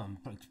love. I'm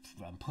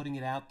putting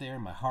it out there,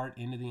 my heart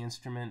into the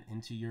instrument,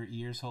 into your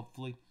ears,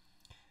 hopefully.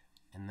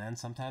 And then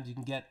sometimes you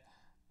can get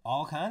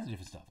all kinds of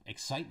different stuff.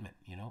 Excitement,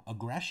 you know,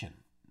 aggression.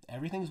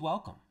 Everything's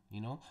welcome,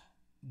 you know.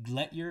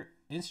 Let your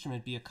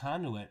instrument be a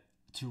conduit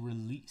to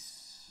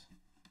release.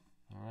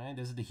 All right,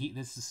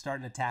 this is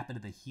starting to tap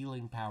into the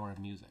healing power of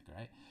music,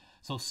 right?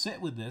 So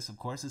sit with this. Of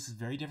course, this is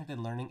very different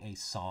than learning a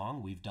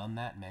song. We've done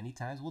that many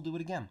times. We'll do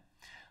it again.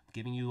 I'm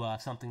giving you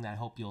something that I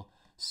hope you'll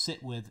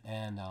sit with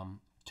and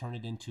turn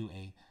it into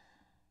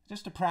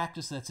just a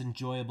practice that's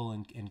enjoyable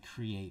and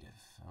creative.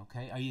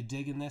 Okay, are you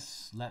digging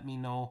this? Let me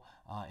know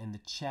in the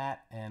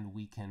chat, and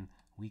we can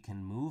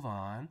move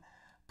on.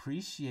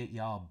 Appreciate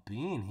y'all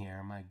being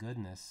here. My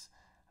goodness.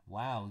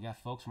 Wow, we got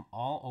folks from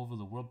all over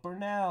the world.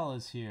 Burnell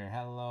is here.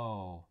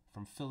 Hello.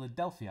 From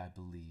Philadelphia, I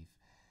believe.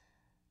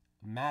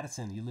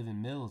 Madison, you live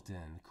in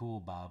Middleton. Cool,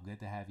 Bob. Good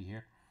to have you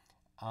here.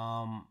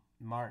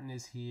 Martin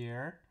is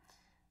here.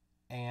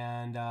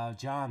 And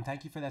John,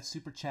 thank you for that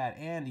super chat.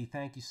 Andy,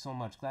 thank you so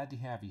much. Glad to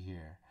have you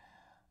here.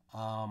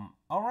 All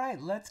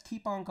right, let's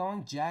keep on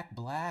going. Jack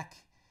Black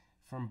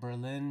from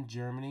Berlin,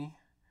 Germany.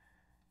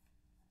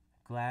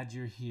 Glad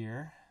you're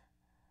here.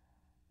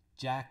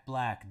 Jack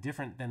Black,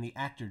 different than the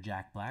actor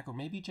Jack Black, or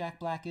maybe Jack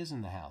Black is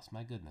in the house.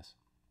 My goodness.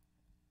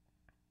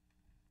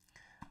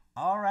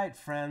 All right,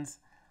 friends.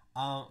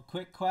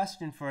 Quick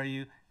question for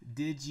you.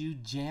 Did you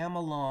jam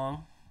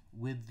along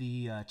with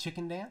the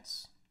chicken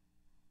dance?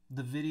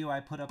 The video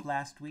I put up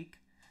last week?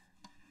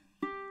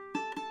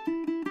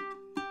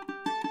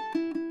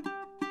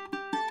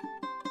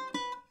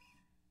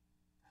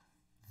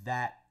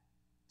 That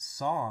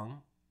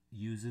song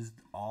uses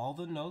all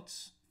the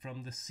notes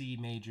from the C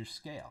major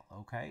scale,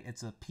 okay?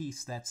 It's a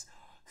piece that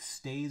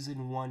stays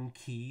in one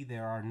key.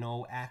 There are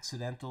no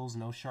accidentals,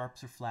 no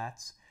sharps or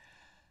flats.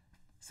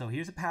 So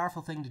here's a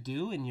powerful thing to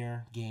do in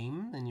your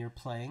game, in your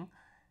playing.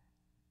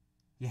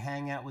 You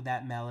hang out with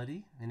that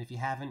melody, and if you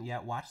haven't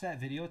yet, watch that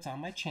video. It's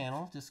on my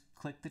channel. Just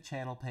click the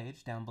channel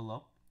page down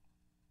below.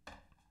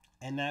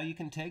 And now you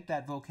can take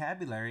that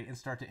vocabulary and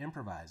start to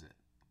improvise it.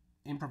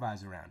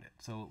 Improvise around it.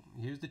 So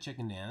here's the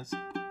chicken dance.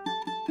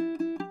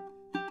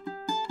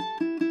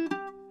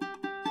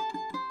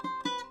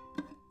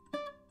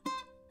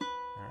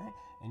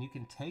 And you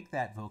can take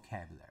that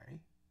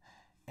vocabulary,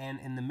 and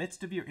in the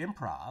midst of your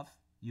improv,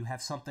 you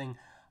have something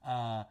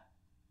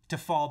to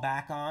fall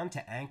back on,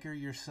 to anchor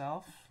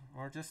yourself,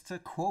 or just to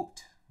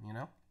quote, you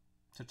know?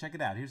 So check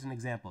it out. Here's an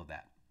example of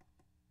that.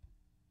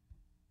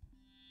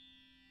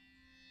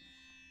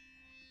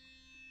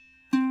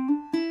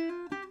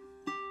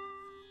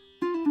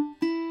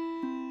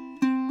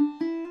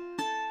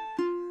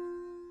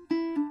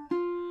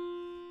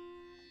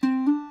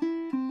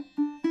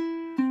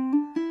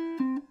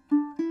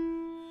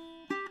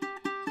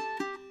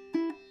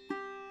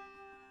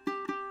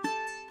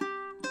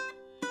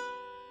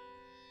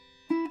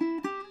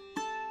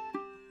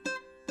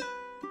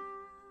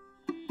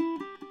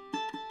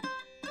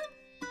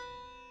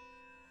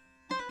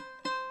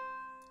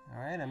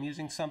 All right, I'm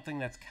using something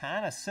that's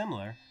kind of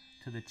similar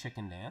to the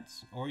chicken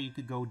dance, or you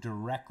could go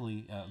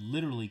directly,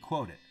 literally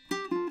quote it.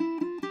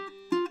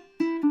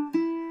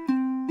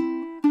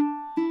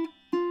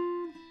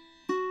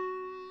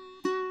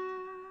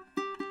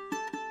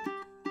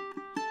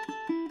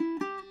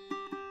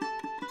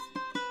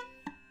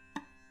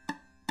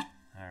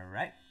 All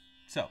right,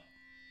 so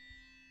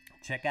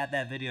check out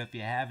that video if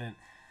you haven't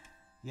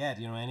yet.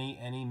 You know,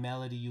 any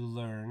melody you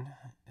learn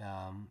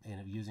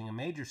using a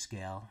major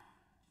scale,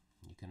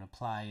 you can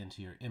apply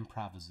into your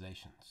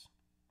improvisations.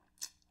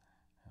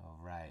 All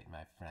right,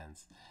 my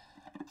friends.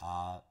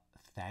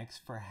 Thanks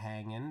for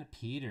hanging.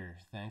 Peter,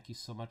 thank you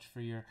so much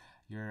for your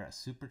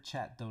super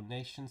chat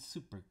donation.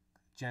 Super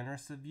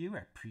generous of you. I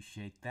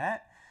appreciate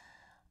that.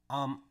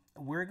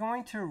 We're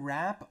going to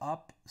wrap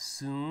up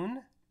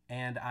soon,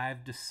 and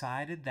I've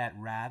decided that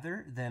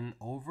rather than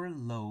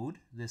overload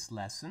this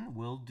lesson,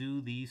 we'll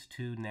do these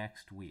two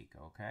next week,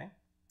 okay?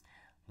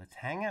 Let's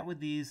hang out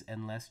with these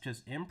and let's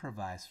just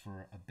improvise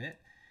for a bit,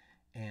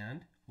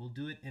 and we'll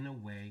do it in a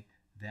way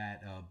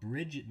that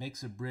it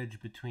makes a bridge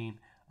between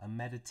a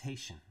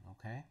meditation,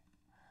 okay?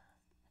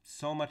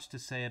 So much to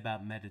say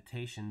about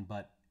meditation,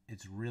 but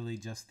it's really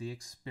just the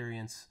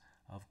experience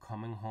of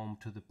coming home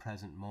to the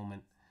present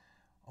moment,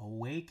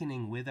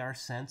 awakening with our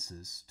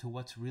senses to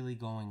what's really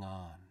going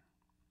on.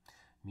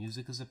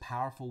 Music is a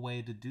powerful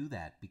way to do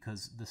that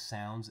because the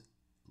sounds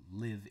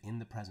live in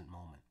the present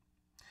moment.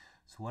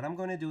 So what I'm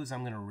going to do is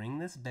I'm going to ring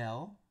this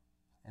bell,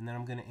 and then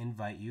I'm going to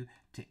invite you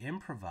to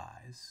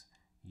improvise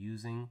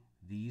using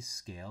these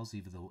scales,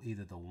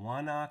 either the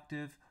 1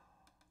 octave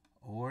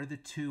or the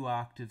 2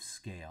 octave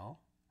scale,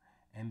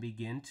 and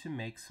begin to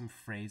make some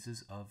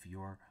phrases of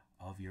your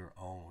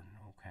own,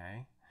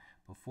 okay?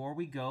 Before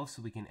we go,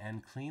 so we can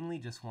end cleanly,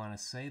 just want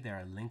to say there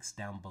are links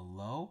down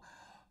below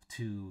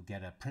to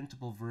get a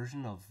printable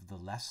version of the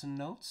lesson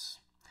notes.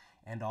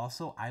 And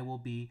also, I will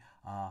be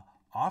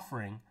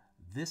offering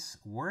this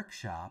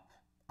workshop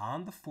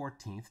on the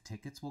 14th.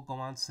 Tickets will go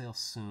on sale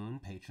soon.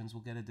 Patrons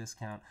will get a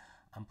discount.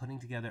 I'm putting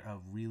together a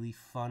really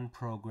fun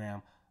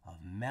program of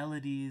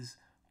melodies,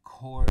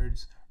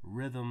 chords,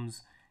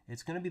 rhythms.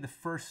 It's going to be the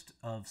first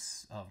of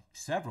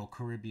several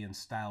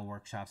Caribbean-style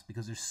workshops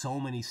because there's so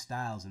many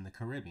styles in the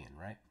Caribbean,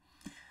 right?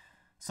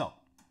 So,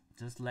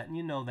 just letting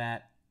you know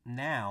that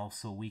now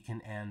so we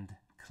can end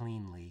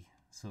cleanly,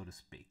 so to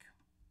speak.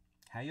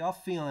 How y'all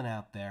feeling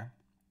out there?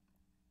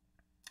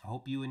 I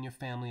hope you and your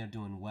family are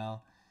doing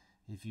well.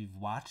 If you've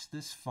watched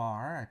this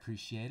far, I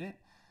appreciate it.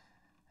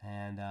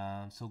 And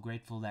I'm so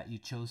grateful that you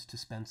chose to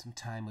spend some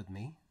time with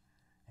me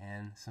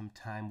and some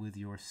time with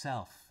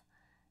yourself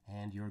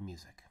and your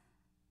music.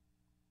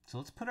 So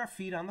let's put our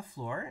feet on the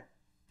floor.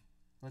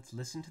 Let's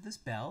listen to this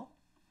bell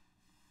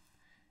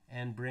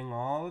and bring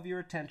all of your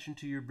attention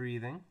to your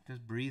breathing.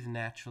 Just breathe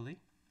naturally.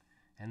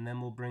 And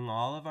then we'll bring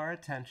all of our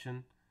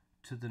attention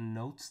to the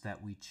notes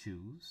that we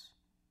choose,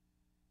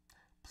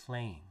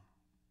 playing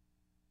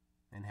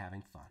and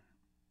having fun.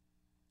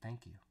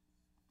 Thank you.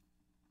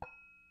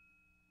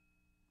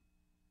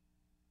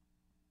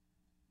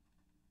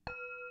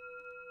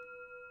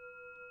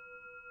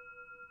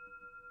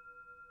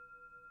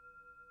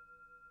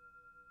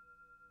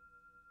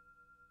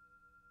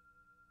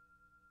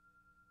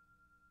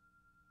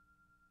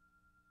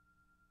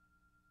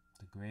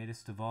 The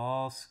greatest of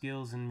all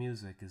skills in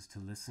music is to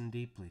listen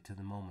deeply to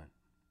the moment.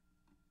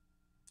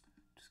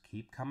 Just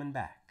keep coming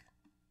back.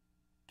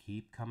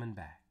 Keep coming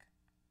back.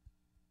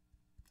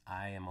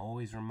 I am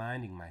always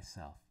reminding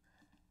myself,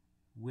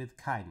 with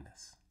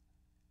kindness,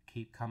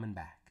 keep coming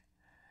back.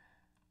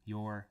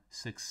 Your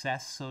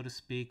success, so to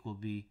speak, will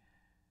be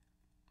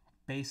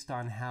based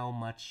on how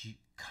much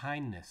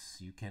kindness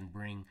you can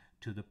bring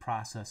to the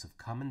process of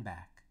coming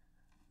back,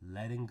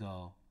 letting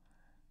go,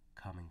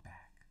 coming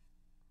back.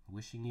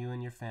 Wishing you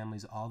and your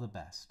families all the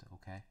best,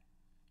 okay?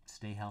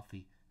 Stay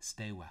healthy,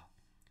 stay well.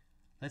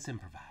 Let's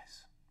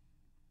improvise.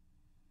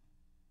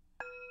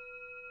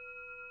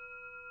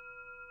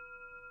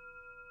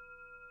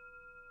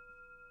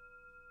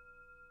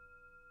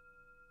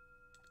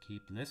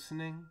 Keep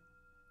listening.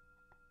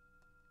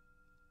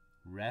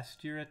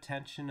 Rest your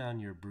attention on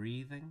your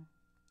breathing,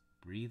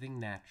 breathing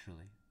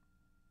naturally.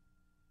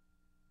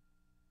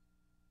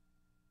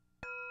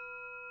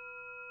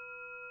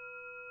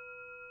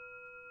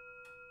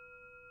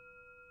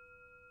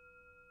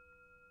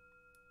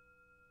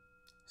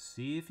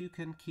 See if you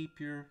can keep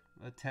your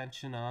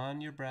attention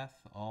on your breath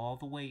all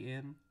the way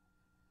in,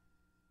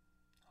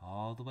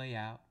 all the way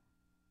out.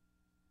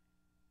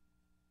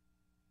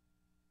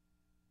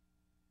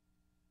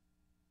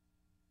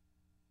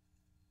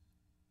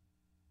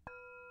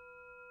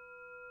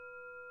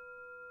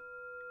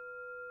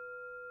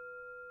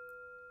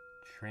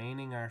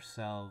 training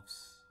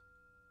ourselves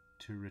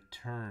to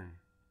return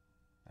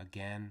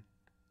again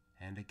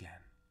and again.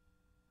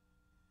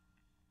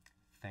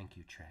 Thank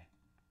you, Trey.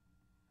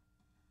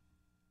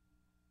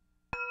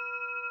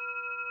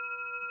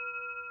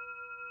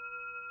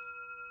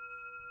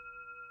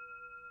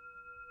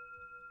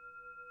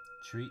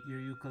 Treat your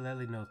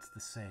ukulele notes the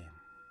same.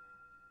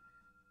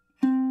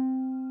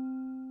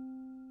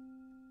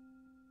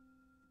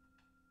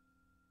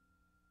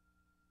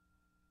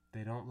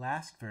 They don't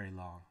last very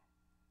long,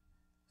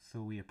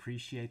 so we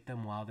appreciate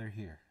them while they're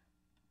here.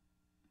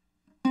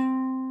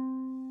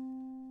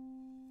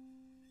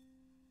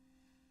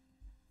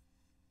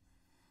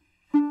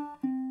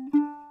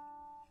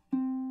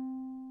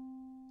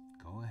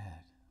 Go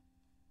ahead.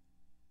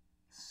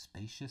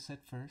 Spacious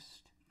at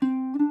first.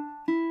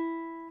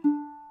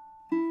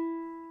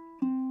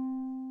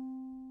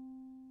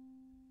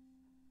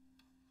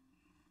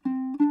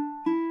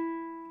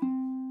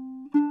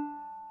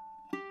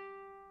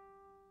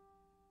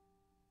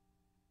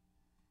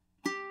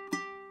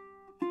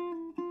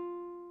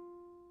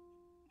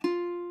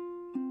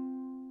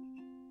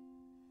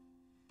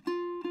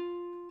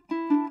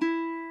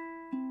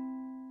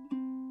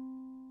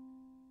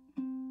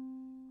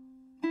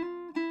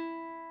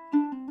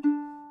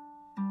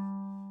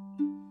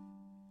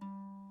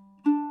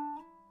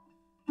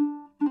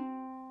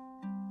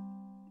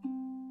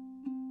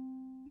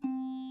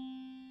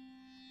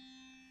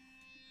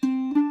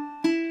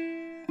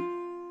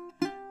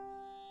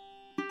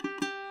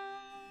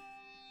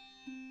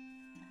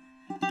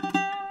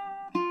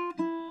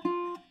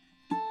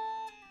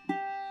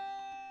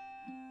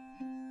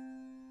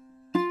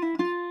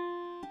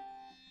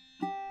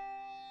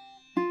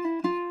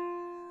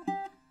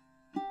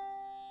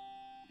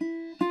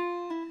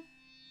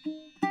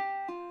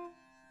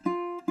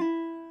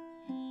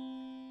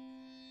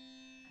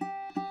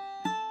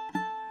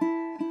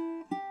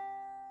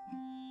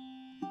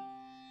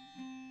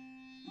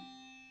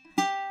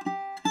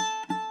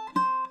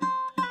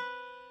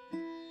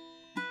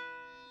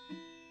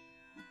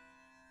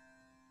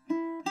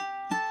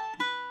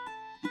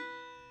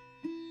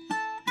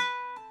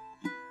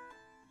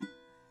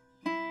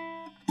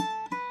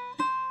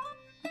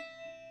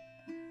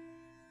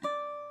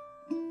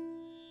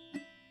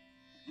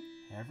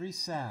 Every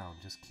sound,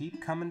 just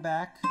keep coming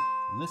back.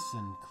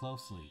 Listen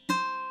closely.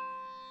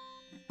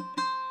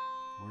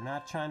 We're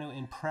not trying to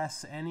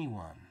impress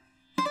anyone.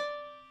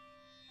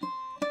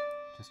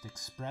 Just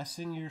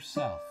expressing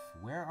yourself.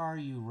 Where are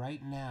you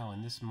right now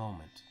in this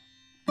moment?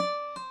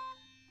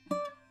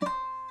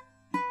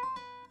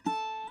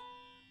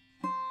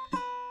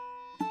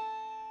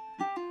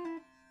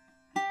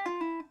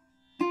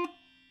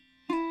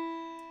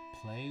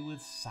 Play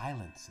with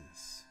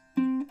silences.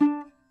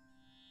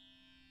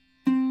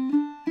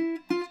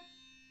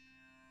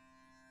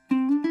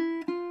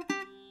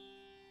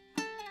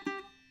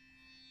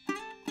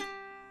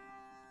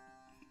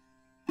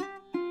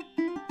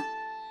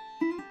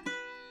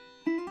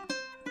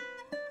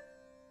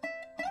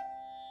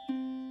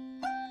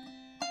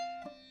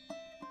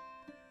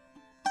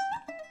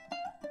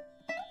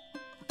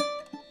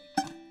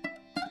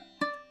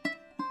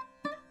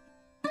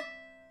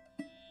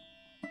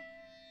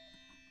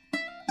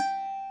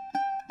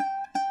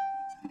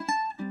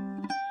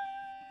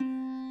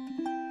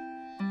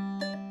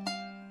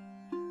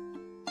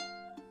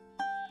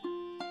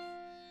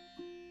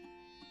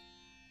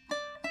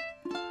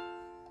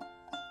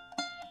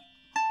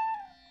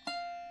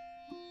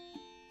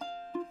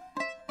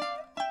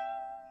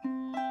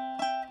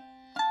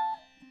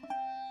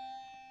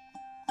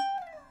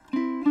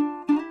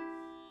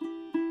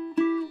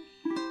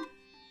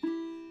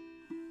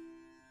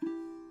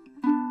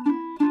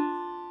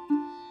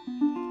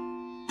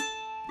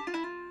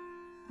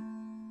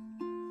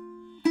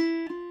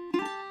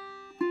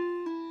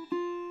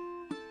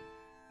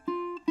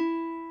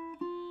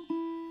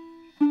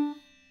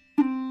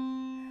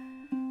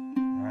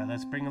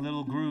 Let's bring a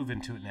little groove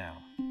into it now.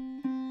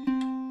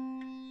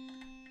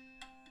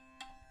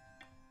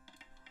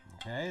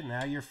 Okay,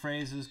 now your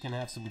phrases can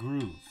have some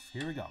groove.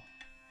 Here we go.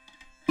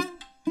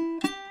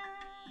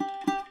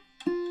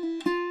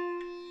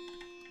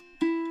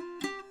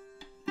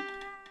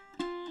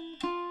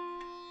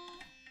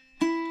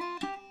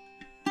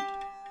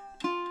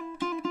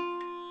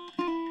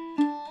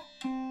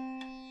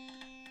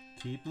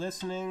 Keep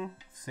listening,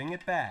 sing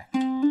it back.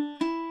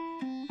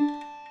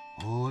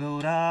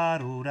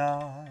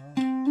 O-do-da-do-da.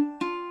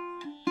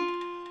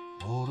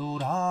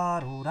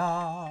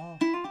 O-do-da-do-da.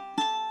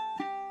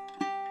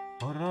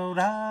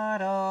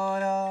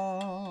 O-do-da-da-da.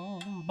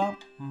 Bum,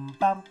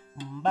 bum,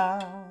 ba.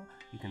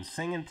 You can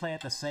sing and play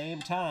at the same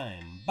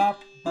time.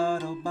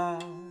 Ba-ba-do-ba.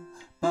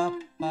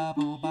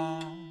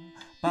 Ba-ba-bo-ba.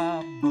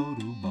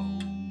 Ba-bo-do-bo.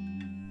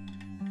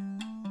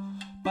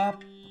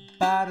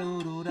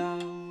 Ba-ba-do-do-da.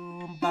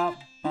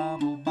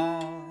 Ba-ba-bo-ba.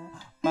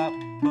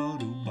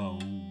 Ba-bo-do-bo.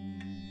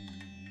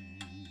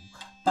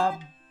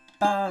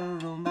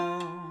 Ba-ba-do-ba.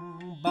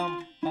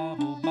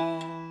 Ba-ba-bo-ba.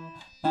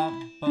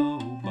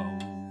 Ba-bo-bo.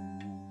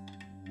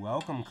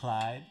 Welcome,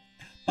 Clyde.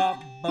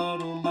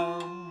 Ba-ba-do-ba.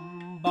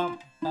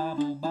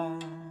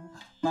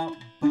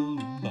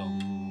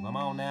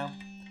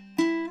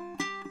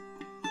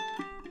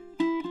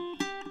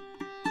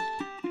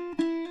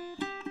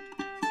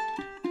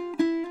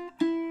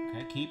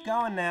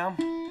 going now.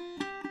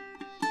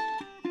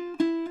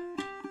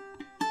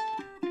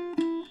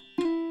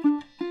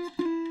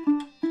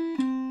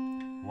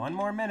 One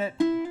more minute.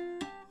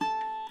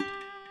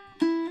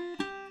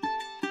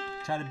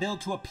 Try to build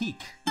to a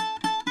peak.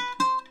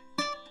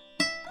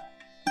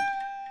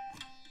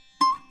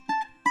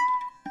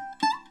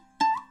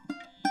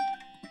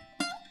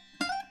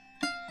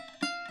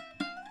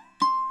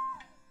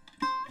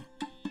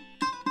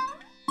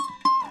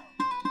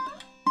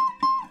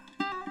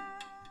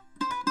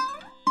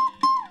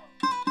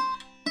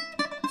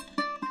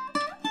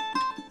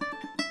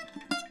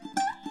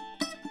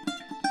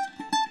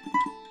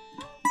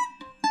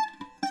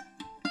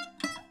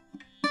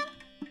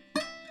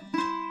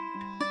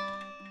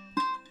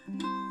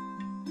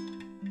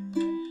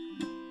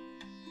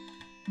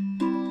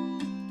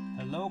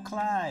 Hello,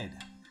 Clyde.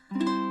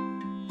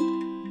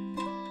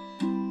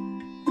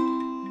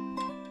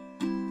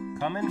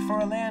 Coming for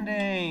a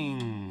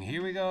landing.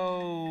 Here we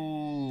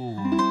go.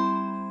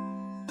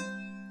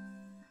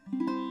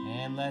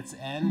 And let's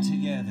end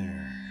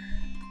together.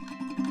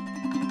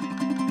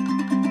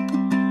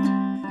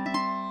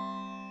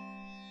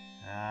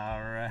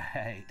 All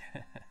right.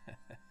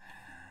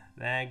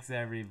 Thanks,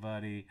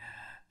 everybody.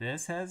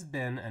 This has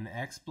been an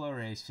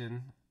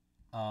exploration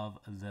of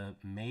the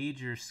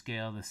major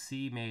scale, the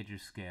C major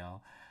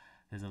scale.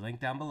 There's a link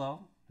down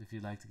below if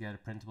you'd like to get a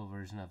printable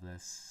version of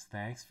this.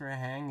 Thanks for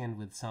hanging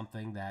with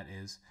something that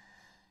is,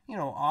 you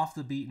know, off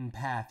the beaten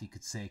path, you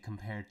could say,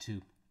 compared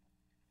to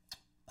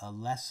a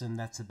lesson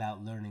that's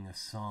about learning a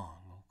song,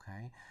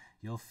 okay?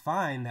 You'll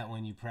find that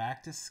when you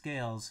practice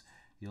scales,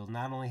 you'll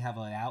not only have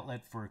an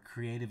outlet for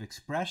creative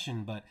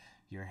expression, but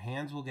your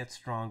hands will get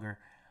stronger,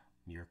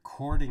 your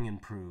chording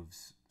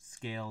improves.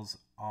 Scales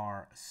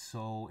are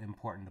so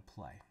important to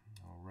play,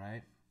 all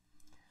right?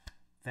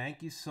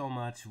 Thank you so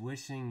much.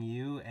 Wishing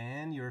you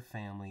and your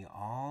family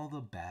all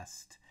the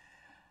best.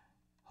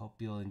 Hope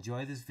you'll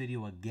enjoy this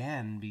video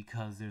again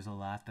because there's a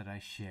lot that I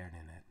shared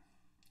in it.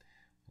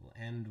 We'll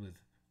end with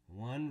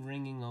one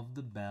ringing of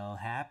the bell.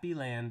 Happy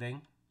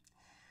landing.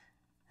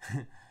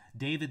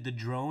 David, the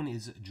drone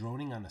is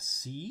droning on a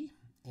C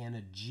and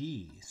a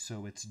G,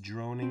 so it's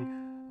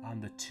droning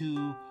on the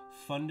two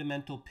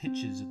fundamental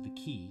pitches of the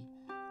key,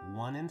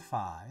 1 and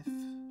 5,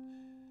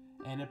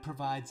 and it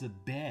provides a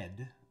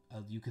bed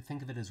of, you could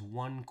think of it as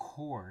one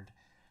chord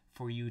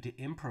for you to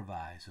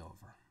improvise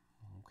over,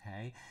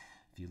 okay?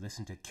 If you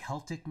listen to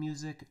Celtic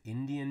music,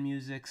 Indian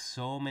music,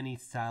 so many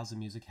styles of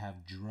music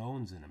have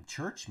drones in them.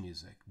 Church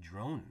music,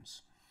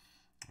 drones,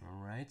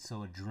 all right?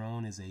 So a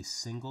drone is a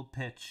single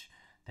pitch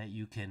that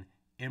you can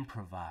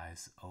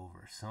improvise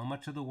over. So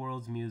much of the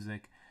world's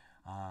music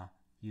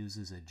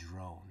uses a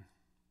drone.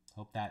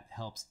 Hope that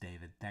helps,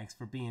 David. Thanks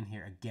for being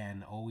here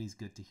again. Always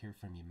good to hear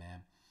from you,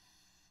 man.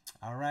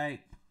 All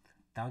right.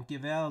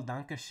 Dankjewel,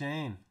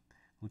 dankeschön.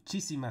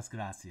 Muchísimas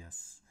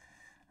gracias.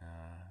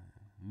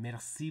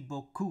 Merci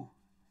beaucoup.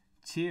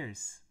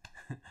 Cheers.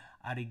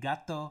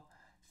 Arigato.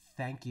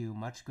 Thank you.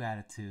 Much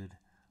gratitude.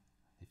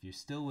 If you're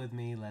still with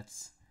me,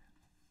 let's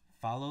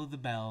follow the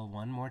bell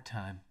one more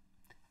time.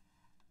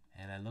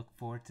 And I look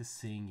forward to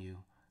seeing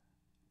you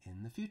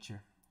in the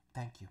future.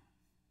 Thank you.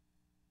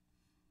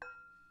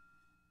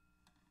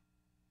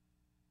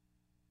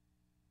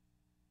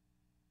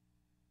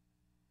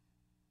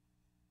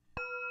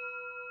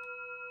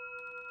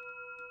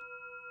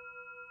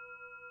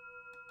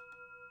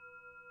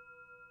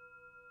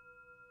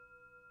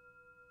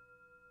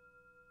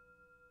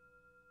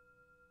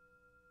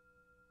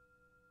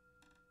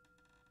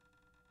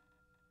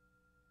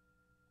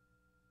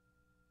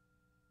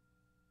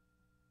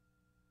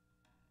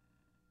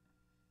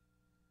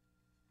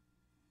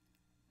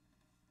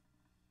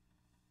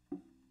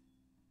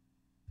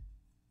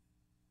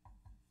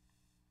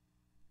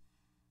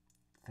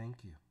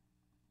 Thank you.